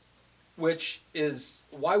completely. Which is,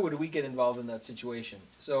 why would we get involved in that situation?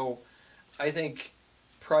 So I think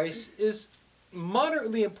price is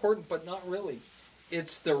moderately important, but not really.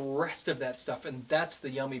 It's the rest of that stuff, and that's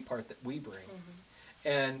the yummy part that we bring.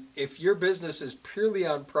 And if your business is purely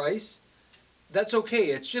on price, that's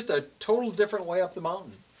okay. It's just a total different way up the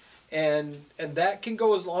mountain. And that can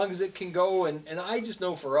go as long as it can go. And I just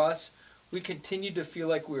know for us, we continue to feel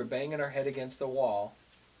like we were banging our head against the wall,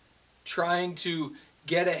 trying to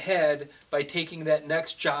get ahead by taking that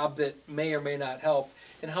next job that may or may not help.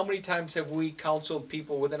 And how many times have we counseled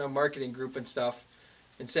people within our marketing group and stuff,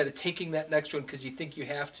 instead of taking that next one because you think you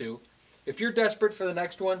have to, if you're desperate for the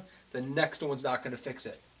next one, the next one's not going to fix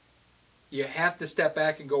it. You have to step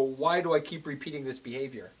back and go, why do I keep repeating this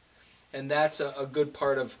behavior? And that's a good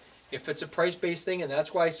part of, if it's a price-based thing, and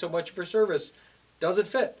that's why so much of our service doesn't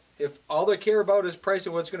fit. If all they care about is price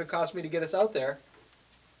and what's going to cost me to get us out there,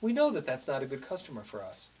 we know that that's not a good customer for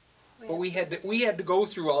us. But we had to go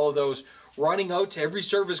through all of those, running out to every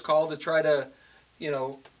service call to try to,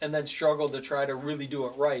 and then struggle to try to really do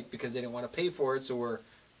it right because they didn't want to pay for it, so we're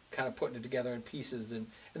kind of putting it together in pieces. And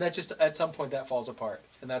that just, at some point, that falls apart.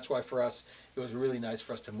 And that's why for us, it was really nice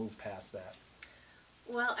for us to move past that.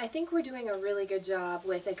 Well, I think we're doing a really good job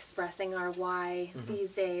with expressing our why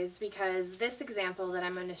these days, because this example that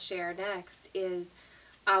I'm going to share next is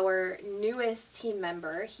our newest team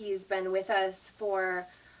member. He's been with us for,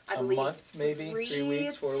 I believe, a month, maybe 3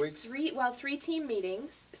 weeks, 4 weeks. 3 team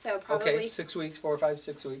meetings. So probably okay, 6 weeks, 4 or 5,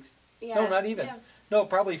 6 weeks. Yeah, no, not even. Yeah. No,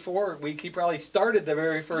 probably 4 weeks. He probably started the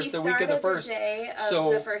very first, the week of the first. The day of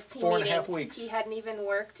so the first team 4.5 weeks. He hadn't even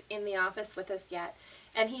worked in the office with us yet,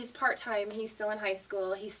 and he's part-time. He's still in high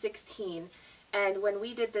school. He's 16, and when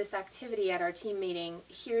we did this activity at our team meeting,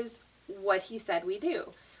 here's what he said we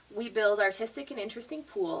do. We build artistic and interesting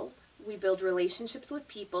pools. We build relationships with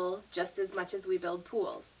people just as much as we build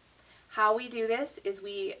pools. How we do this is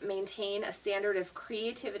we maintain a standard of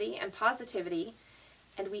creativity and positivity,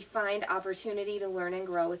 and we find opportunity to learn and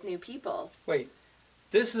grow with new people. Wait,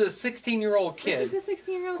 this is a 16-year-old kid. This is a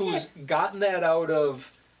 16-year-old who's kid. gotten that out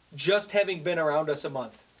of just having been around us a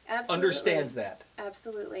month. Absolutely. Understands that.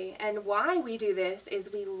 Absolutely. And why we do this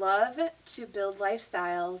is we love to build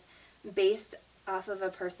lifestyles based off of a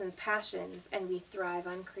person's passions, and we thrive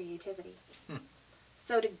on creativity.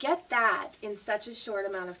 So to get that in such a short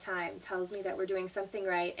amount of time tells me that we're doing something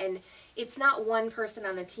right. And it's not one person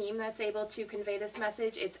on the team that's able to convey this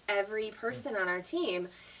message. It's every person on our team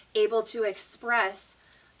able to express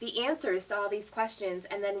the answers to all these questions.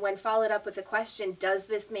 And then when followed up with the question, does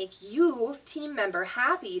this make you, team member,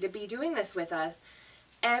 happy to be doing this with us?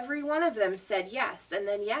 Every one of them said yes. And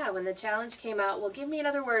then, when the challenge came out, well, give me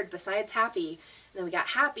another word besides happy. And then we got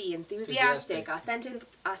happy, enthusiastic,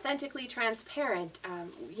 authentically transparent.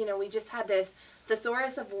 We just had this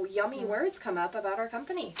thesaurus of yummy words come up about our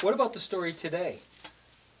company. What about the story today?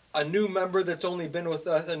 A new member that's only been with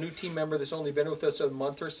us, a new team member that's only been with us a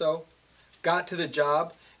month or so, got to the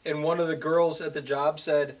job, and one of the girls at the job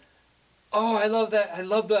said, "Oh, I love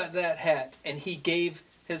that hat," and he gave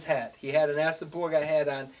his hat. He had an Assiniboia hat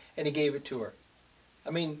on, and he gave it to her.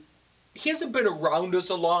 I mean, he hasn't been around us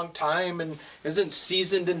a long time and isn't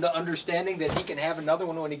seasoned into understanding that he can have another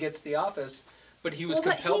one when he gets to the office, but he was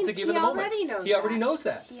compelled to give it a moment. He already knows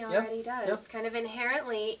that. He already does. Yep. Kind of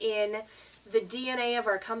inherently in the DNA of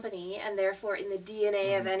our company, and therefore in the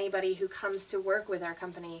DNA of anybody who comes to work with our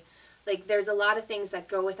company. Like, there's a lot of things that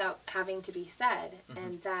go without having to be said,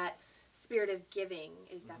 and that spirit of giving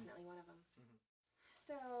is definitely one of them.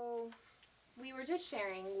 So, we were just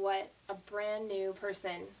sharing what a brand new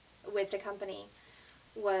person with the company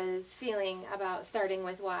was feeling about starting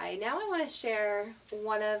with why. Now I want to share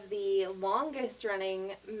one of the longest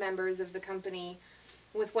running members of the company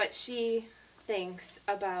with what she thinks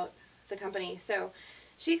about the company. So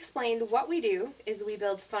she explained what we do is we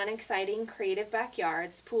build fun, exciting, creative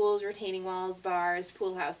backyards, pools, retaining walls, bars,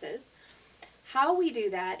 pool houses. How we do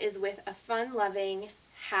that is with a fun-loving,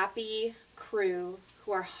 happy crew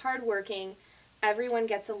who are hardworking, everyone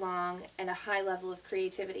gets along, and a high level of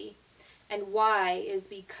creativity. And why is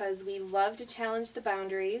because we love to challenge the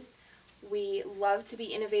boundaries, we love to be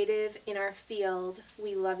innovative in our field,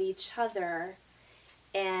 we love each other,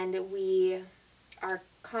 and we are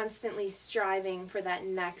constantly striving for that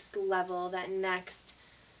next level, that next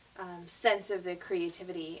sense of the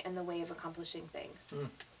creativity and the way of accomplishing things.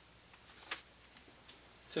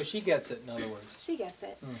 So she gets it, in other words. She gets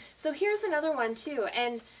it. So here's another one too,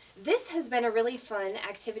 and this has been a really fun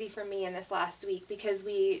activity for me in this last week because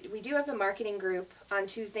we do have the marketing group on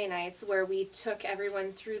Tuesday nights where we took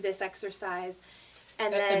everyone through this exercise,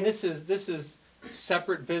 and then And this is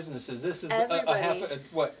separate businesses. This is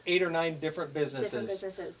a 8 or 9 different businesses. different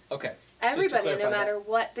businesses. Okay. Everybody, clarify no that. matter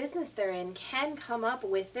what business they're in, can come up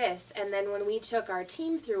with this. And then when we took our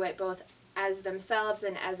team through it, both as themselves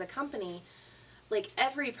and as a company, like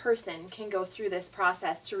every person can go through this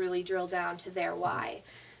process to really drill down to their why.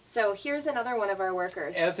 So here's another one of our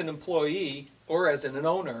workers. As an employee or as an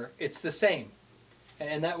owner, it's the same.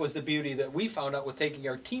 And that was the beauty that we found out with taking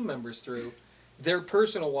our team members through their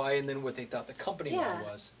personal why and then what they thought the company why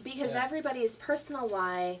was. Because Yeah. everybody's personal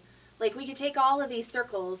why, like we could take all of these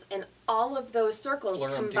circles and all of those circles Blur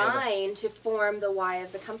 'em combine to form the why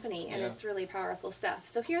of the company, and Yeah. it's really powerful stuff.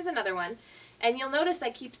 So here's another one, and you'll notice I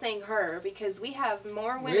keep saying her because we have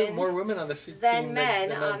more We have women more women on the than team men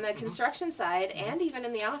than on the Mhm. construction side and even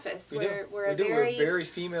in the office. We We're do. we're we a do. very, We're very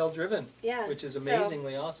female driven, yeah, which is so-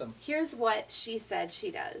 amazingly awesome. Here's what she said she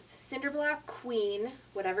does. Cinderblock queen,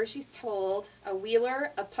 whatever she's told, a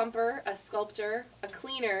wheeler, a pumper, a sculptor, a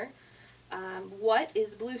cleaner. What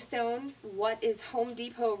is Bluestone? What is Home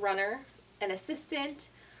Depot runner? An assistant,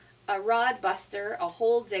 a rod buster, a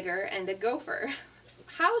hole digger, and a gopher.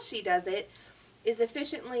 How she does it is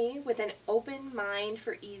efficiently with an open mind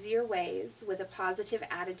for easier ways, with a positive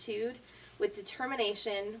attitude, with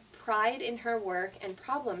determination, pride in her work, and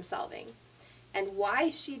problem solving. And why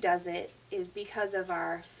she does it is because of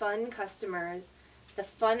our fun customers, the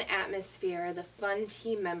fun atmosphere, the fun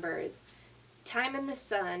team members, time in the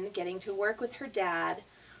sun, getting to work with her dad,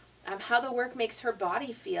 how the work makes her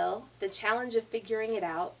body feel, the challenge of figuring it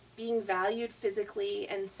out, being valued physically,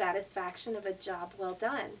 and satisfaction of a job well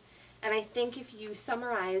done. And I think if you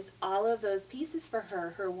summarize all of those pieces for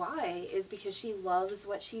her, her why is because she loves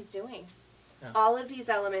what she's doing. Yeah. All of these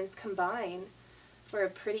elements combine for a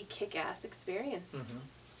pretty kick-ass experience.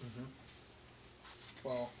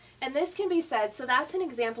 Well, And this can be said, so that's an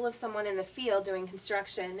example of someone in the field doing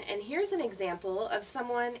construction, and here's an example of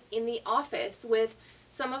someone in the office with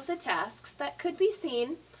some of the tasks that could be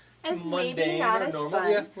seen as maybe mundane not or as normal.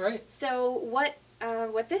 fun. Yeah, right. So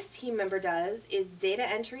what this team member does is data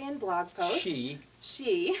entry and blog posts.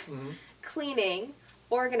 She. Mhm. Cleaning,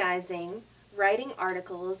 organizing, writing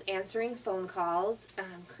articles, answering phone calls,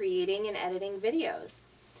 creating and editing videos.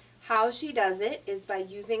 How she does it is by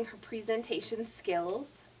using her presentation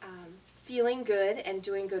skills, feeling good and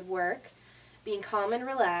doing good work, being calm and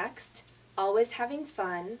relaxed, always having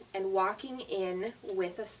fun, and walking in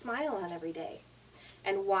with a smile on every day.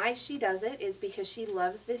 And why she does it is because she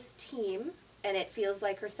loves this team and it feels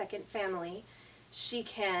like her second family. She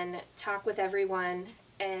can talk with everyone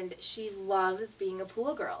and she loves being a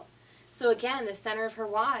pool girl. So again, the center of her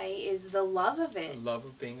why is the love of The it. love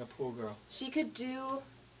of being a pool girl. She could do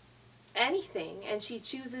anything and she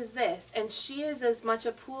chooses this, and she is as much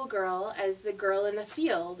a pool girl as the girl in the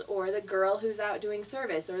field or the girl who's out doing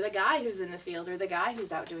service or the guy who's in the field or the guy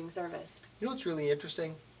who's out doing service. You know what's really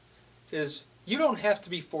interesting is you don't have to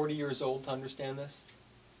be 40 years old to understand this.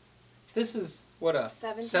 This is what a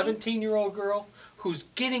 17-year-old girl who's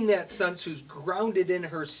getting that sense, who's grounded in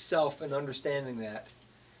herself and understanding that.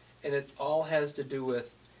 And it all has to do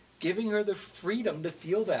with giving her the freedom to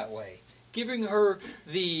feel that way, giving her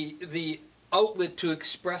the outlet to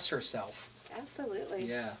express herself. Absolutely.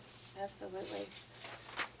 Yeah. Absolutely.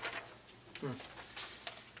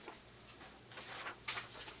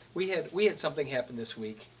 We had something happen this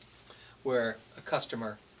week where a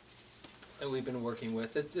customer that we've been working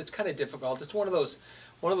with, it's kind of difficult. It's one of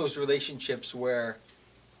those relationships where,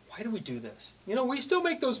 why do we do this? You know, we still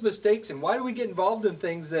make those mistakes, and why do we get involved in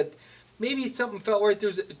things that maybe something felt right.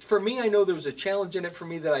 For me, I know there was a challenge in it for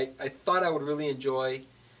me that I thought I would really enjoy,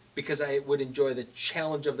 because I would enjoy the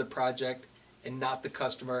challenge of the project and not the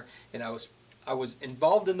customer. And I was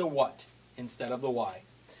involved in the what instead of the why.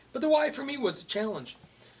 But the why for me was a challenge.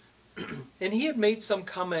 And he had made some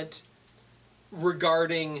comment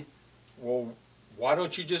regarding, well, why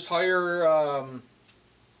don't you just hire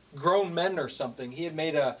grown men or something? He had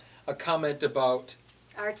made a comment about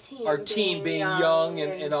our team being young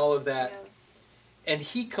and all of that. Yeah. And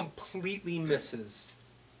he completely misses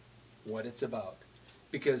what it's about.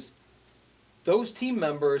 Because those team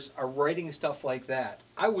members are writing stuff like that.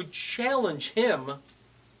 I would challenge him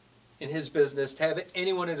in his business to have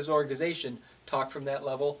anyone in his organization talk from that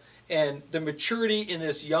level. And the maturity in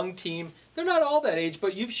this young team, they're not all that age,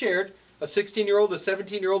 but you've shared a 16-year-old, a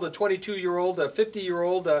 17-year-old, a 22-year-old, a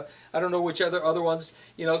 50-year-old, I don't know which other ones,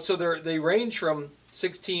 so they range from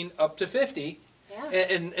 16 up to 50. Yeah.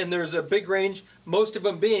 And there's a big range, most of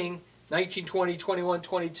them being 19, 20, 21,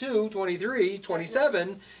 22, 23,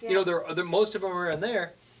 27. Yeah. They're most of them are in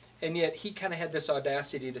there. And yet he kind of had this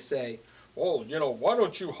audacity to say, oh, why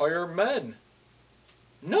don't you hire men?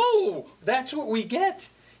 No, that's what we get,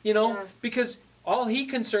 Yeah. because all he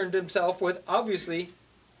concerned himself with, obviously,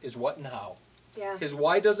 is what and how. Yeah. His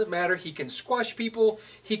why doesn't matter. He can squash people.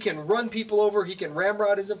 He can run people over. He can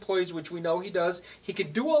ramrod his employees, which we know he does. He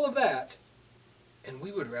can do all of that. And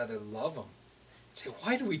we would rather love him. Say,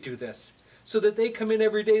 why do we do this? So that they come in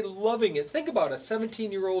every day loving it. Think about a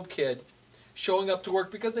 17-year-old kid showing up to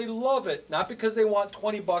work because they love it. Not because they want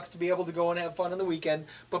 $20 to be able to go and have fun on the weekend,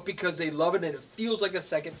 but because they love it and it feels like a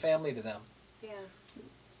second family to them. Yeah.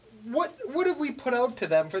 What have we put out to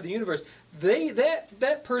them for the universe?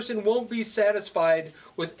 That person won't be satisfied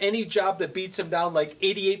with any job that beats them down, like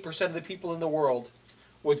 88% of the people in the world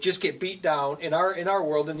would just get beat down in our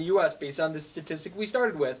world, in the US, based on the statistic we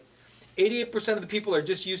started with. 88% of the people are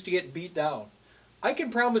just used to getting beat down. I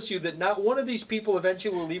can promise you that not one of these people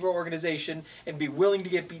eventually will leave our organization and be willing to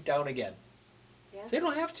get beat down again. Yeah. They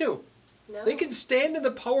don't have to. No. They can stand in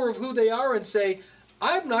the power of who they are and say,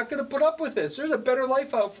 I'm not going to put up with this. There's a better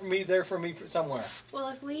life out for me somewhere. Well,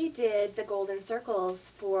 if we did the golden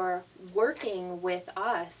circles for working with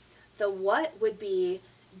us, the what would be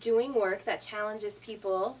doing work that challenges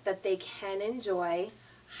people that they can enjoy,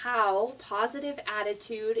 how positive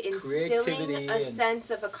attitude, instilling a sense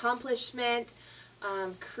of accomplishment,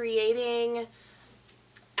 creating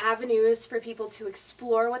avenues for people to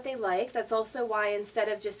explore what they like. That's also why, instead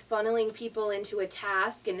of just funneling people into a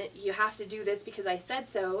task and you have to do this because I said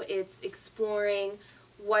so, it's exploring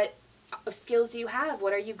what skills do you have,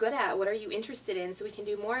 what are you good at, what are you interested in, so we can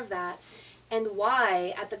do more of that. And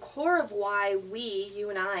why, at the core of why you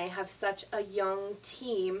and I, have such a young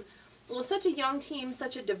team, such a young team,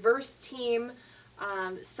 such a diverse team,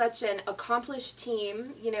 such an accomplished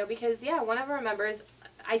team, because, one of our members,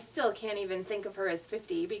 I still can't even think of her as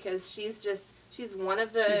 50 because she's one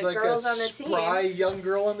of the girls on the team. She's like a spry young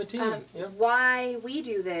girl on the team. Why we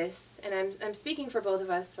do this, and I'm speaking for both of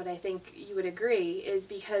us, but I think you would agree, is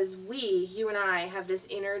because you and I, have this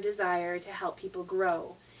inner desire to help people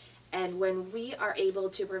grow. And when we are able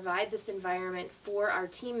to provide this environment for our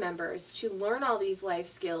team members to learn all these life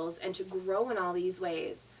skills and to grow in all these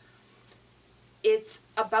ways, it's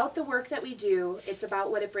about the work that we do, it's about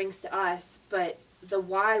what it brings to us, but the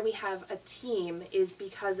why we have a team is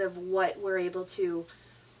because of what we're able to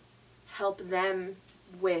help them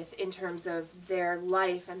with in terms of their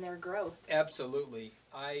life and their growth. Absolutely.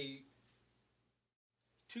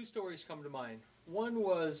 Two stories come to mind. One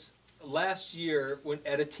was last year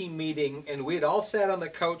at a team meeting, and we had all sat on the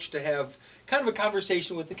couch to have kind of a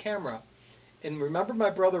conversation with the camera. And remember my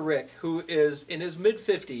brother Rick, who is in his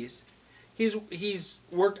mid-50s. He's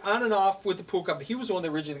worked on and off with the pool company. He was the one that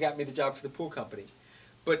originally got me the job for the pool company.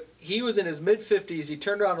 But he was in his mid-50s. He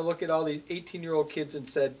turned around and looked at all these 18-year-old kids and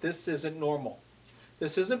said, this isn't normal.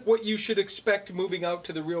 This isn't what you should expect moving out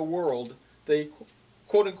to the real world, the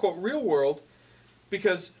quote-unquote real world,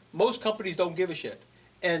 because most companies don't give a shit.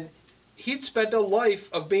 And he'd spent a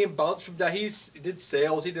life of being bounced from down. He did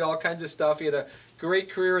sales. He did all kinds of stuff. He had a great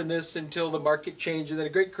career in this until the market changed, and then a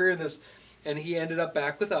great career in this. And he ended up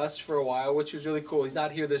back with us for a while, which was really cool. He's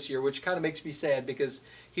not here this year, which kind of makes me sad because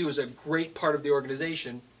he was a great part of the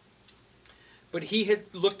organization. But he had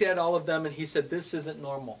looked at all of them and he said, this isn't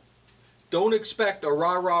normal. Don't expect a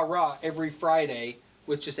rah, rah, rah every Friday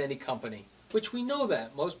with just any company, which we know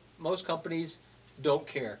that. Most companies don't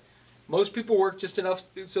care. Most people work just enough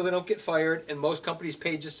so they don't get fired, and most companies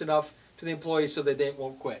pay just enough to the employees so that they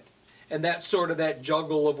won't quit. And that's sort of that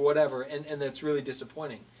juggle of whatever, and that's really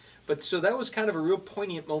disappointing. But so that was kind of a real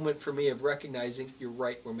poignant moment for me of recognizing, you're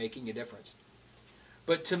right, we're making a difference.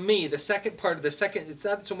 But to me, the second part of it's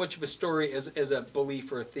not so much of a story as a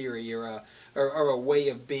belief or a theory or a way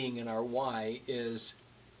of being in our why is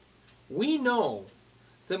we know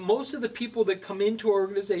that most of the people that come into our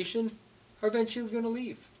organization are eventually going to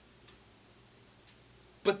leave.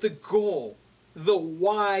 But the goal, the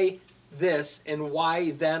why this and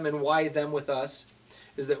why them with us,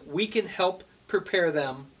 is that we can help prepare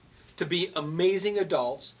them to be amazing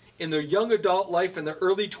adults. In their young adult life, in their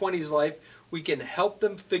early 20s life, we can help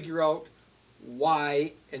them figure out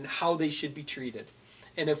why and how they should be treated.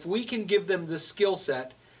 And if we can give them the skill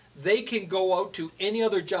set, they can go out to any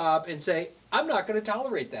other job and say, I'm not going to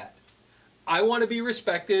tolerate that. I want to be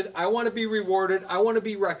respected. I want to be rewarded. I want to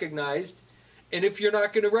be recognized. And if you're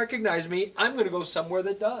not going to recognize me, I'm going to go somewhere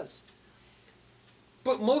that does.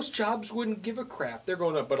 But most jobs wouldn't give a crap. They're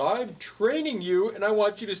going, but I'm training you and I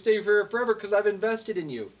want you to stay here forever because I've invested in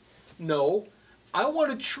you. No, I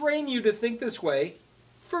want to train you to think this way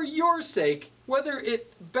for your sake. Whether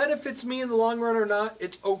it benefits me in the long run or not,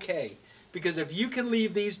 it's okay. Because if you can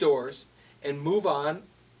leave these doors and move on,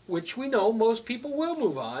 which we know most people will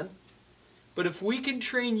move on, but if we can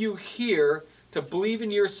train you here to believe in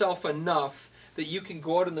yourself enough that you can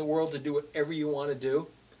go out in the world to do whatever you want to do,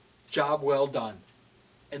 job well done.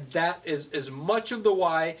 And that is as much of the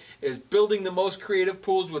why as building the most creative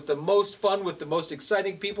pools with the most fun, with the most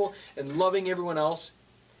exciting people, and loving everyone else.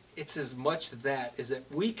 It's as much that as that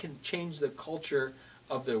we can change the culture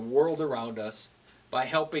of the world around us by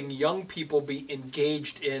helping young people be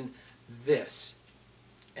engaged in this.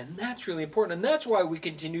 And that's really important. And that's why we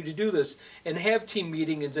continue to do this and have team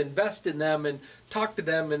meetings, invest in them and talk to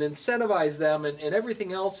them and incentivize them, and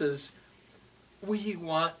everything else is we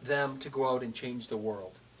want them to go out and change the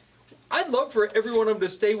world. I'd love for every one of them to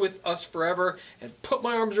stay with us forever and put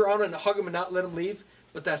my arms around them and hug them and not let them leave,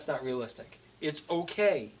 but that's not realistic. It's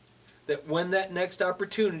okay that when that next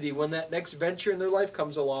opportunity, when that next venture in their life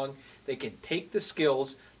comes along, they can take the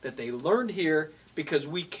skills that they learned here because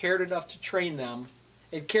we cared enough to train them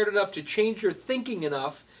and cared enough to change their thinking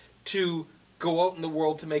enough to go out in the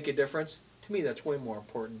world to make a difference. To me, that's way more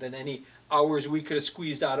important than any hours we could have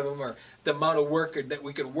squeezed out of them or the amount of work that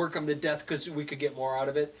we could work them to death because we could get more out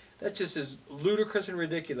of it. That just is ludicrous and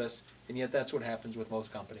ridiculous, and yet that's what happens with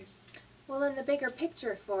most companies. Well, in the bigger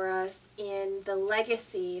picture for us, in the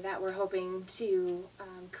legacy that we're hoping to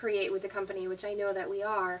create with the company, which I know that we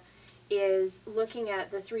are, is looking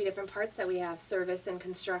at the three different parts that we have, service and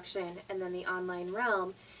construction, and then the online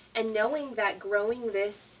realm, and knowing that growing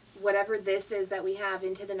this, whatever this is that we have,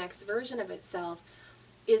 into the next version of itself,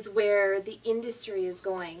 is where the industry is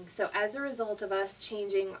going. So as a result of us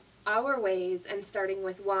changing our ways and starting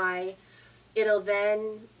with why, it'll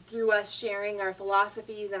then, through us sharing our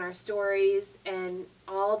philosophies and our stories and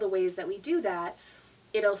all the ways that we do that,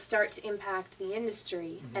 it'll start to impact the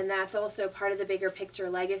industry. Mm-hmm. And that's also part of the bigger picture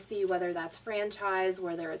legacy, whether that's franchise,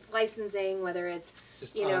 whether it's licensing, whether it's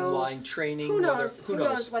just online training. Who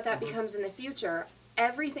knows what that becomes in the future.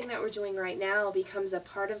 Everything that we're doing right now becomes a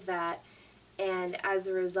part of that. And as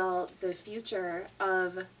a result, the future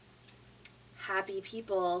of happy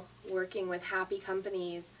people working with happy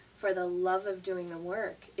companies for the love of doing the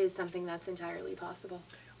work is something that's entirely possible.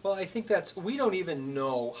 Well, I think we don't even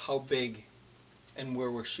know how big and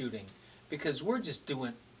where we're shooting because we're just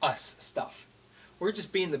doing us stuff. We're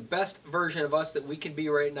just being the best version of us that we can be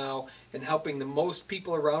right now and helping the most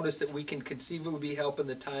people around us that we can conceivably be helping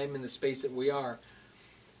the time and the space that we are.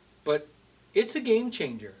 But it's a game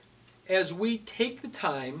changer. As we take the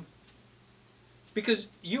time, because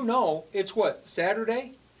it's what,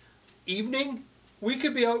 Saturday evening? We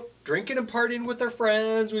could be out drinking and partying with our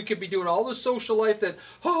friends. We could be doing all the social life that,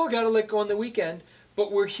 got to let go on the weekend.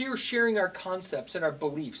 But we're here sharing our concepts and our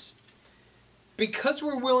beliefs. Because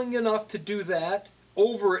we're willing enough to do that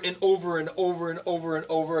over and over and over and over and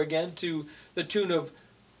over again to the tune of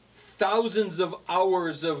thousands of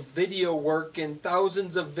hours of video work and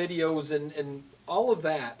thousands of videos and all of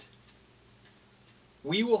that,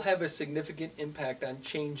 we will have a significant impact on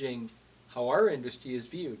changing how our industry is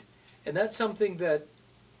viewed. And that's something that,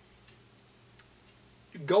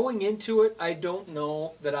 going into it, I don't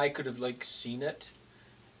know that I could have seen it.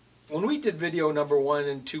 When we did video number 1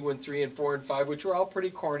 and 2 and 3 and 4 and 5, which were all pretty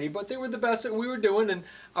corny, but they were the best that we were doing, and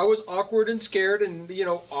I was awkward and scared and,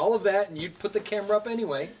 all of that, and you'd put the camera up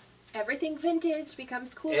anyway. Everything vintage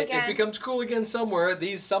becomes cool again. It becomes cool again somewhere.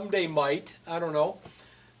 These someday might. I don't know.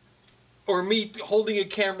 Or me holding a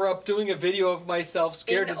camera up, doing a video of myself,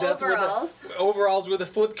 scared to death with overalls with a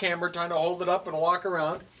flip camera, trying to hold it up and walk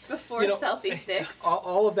around. Before selfie sticks.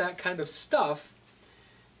 All of that kind of stuff.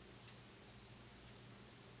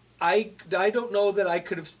 I don't know that I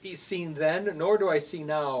could have seen then, nor do I see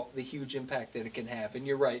now the huge impact that it can have. And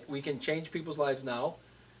you're right, we can change people's lives now,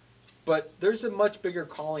 but there's a much bigger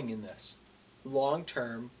calling in this, long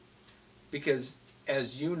term, because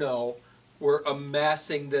as you know, we're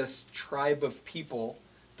amassing this tribe of people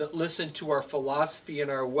that listen to our philosophy and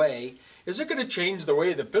our way. Is it going to change the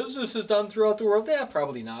way the business is done throughout the world? Yeah,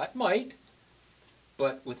 probably not. It might.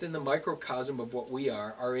 But within the microcosm of what we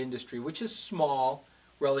are, our industry, which is small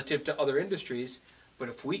relative to other industries, but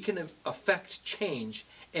if we can affect change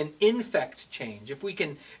and infect change, if we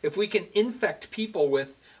can infect people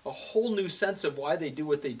with a whole new sense of why they do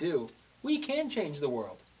what they do, we can change the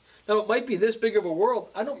world. Now, it might be this big of a world,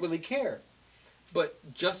 I don't really care. But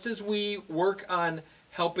just as we work on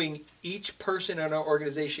helping each person in our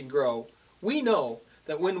organization grow, we know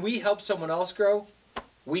that when we help someone else grow,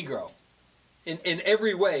 we grow. In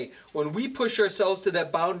every way, when we push ourselves to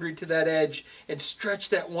that boundary, to that edge, and stretch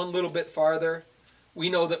that one little bit farther,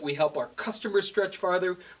 we know that we help our customers stretch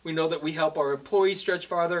farther, we know that we help our employees stretch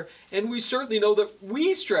farther, and we certainly know that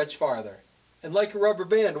we stretch farther. And like a rubber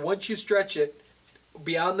band, once you stretch it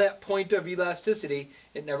beyond that point of elasticity,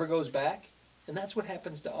 it never goes back. And that's what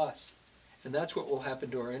happens to us. And that's what will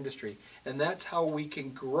happen to our industry. And that's how we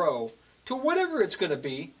can grow to whatever it's going to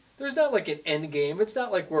be. There's not like an end game. It's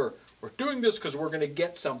not like we're doing this because we're going to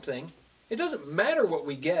get something. It doesn't matter what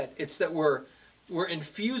we get. It's that we're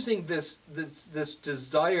infusing this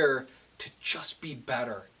desire to just be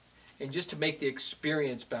better and just to make the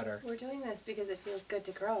experience better. We're doing this because it feels good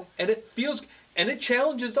to grow. And it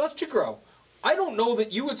challenges us to grow. I don't know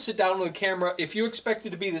that you would sit down with a camera if you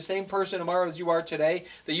expected to be the same person tomorrow as you are today,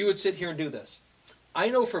 that you would sit here and do this. I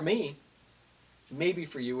know for me, maybe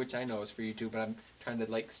for you, which I know is for you too, but I'm trying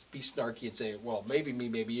to like be snarky and say, well, maybe me,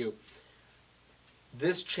 maybe you.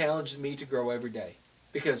 This challenges me to grow every day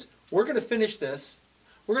because we're going to finish this.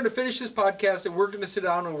 We're going to finish this podcast and we're going to sit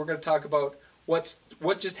down and we're going to talk about what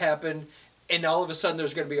just happened, and all of a sudden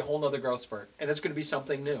there's going to be a whole nother growth spurt and it's going to be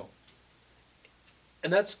something new.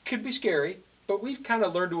 And that could be scary, but we've kind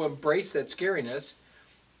of learned to embrace that scariness.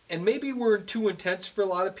 And maybe we're too intense for a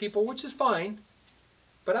lot of people, which is fine.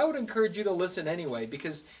 But I would encourage you to listen anyway,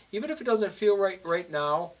 because even if it doesn't feel right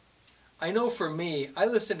now, I know for me, I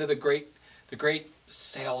listen to the great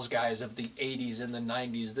sales guys of the 80s and the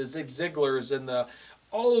 90s, the Zig Ziglars and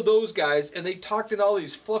all of those guys, and they talked in all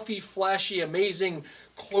these fluffy, flashy, amazing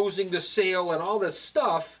closing the sale and all this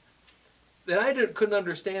stuff that I couldn't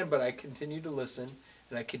understand, but I continued to listen.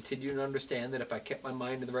 And I continue to understand that if I kept my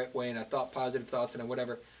mind in the right way and I thought positive thoughts and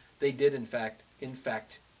whatever, they did in fact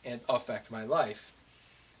infect and affect my life.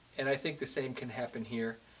 And I think the same can happen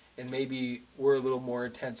here. And maybe we're a little more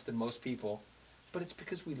intense than most people, but it's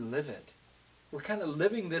because we live it. We're kind of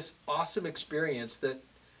living this awesome experience that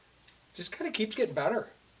just kind of keeps getting better.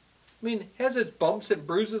 I mean, it has its bumps and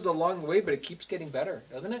bruises along the way, but it keeps getting better,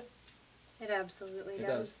 doesn't it? It absolutely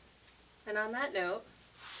does. And on that note,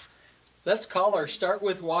 let's call our Start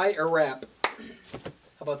With Why a wrap. How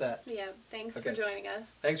about that? Yeah, thanks for joining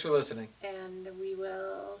us. Thanks for listening. And we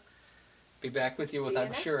will be back with you with,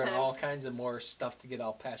 I'm sure, time. all kinds of more stuff to get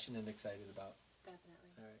all passionate and excited about.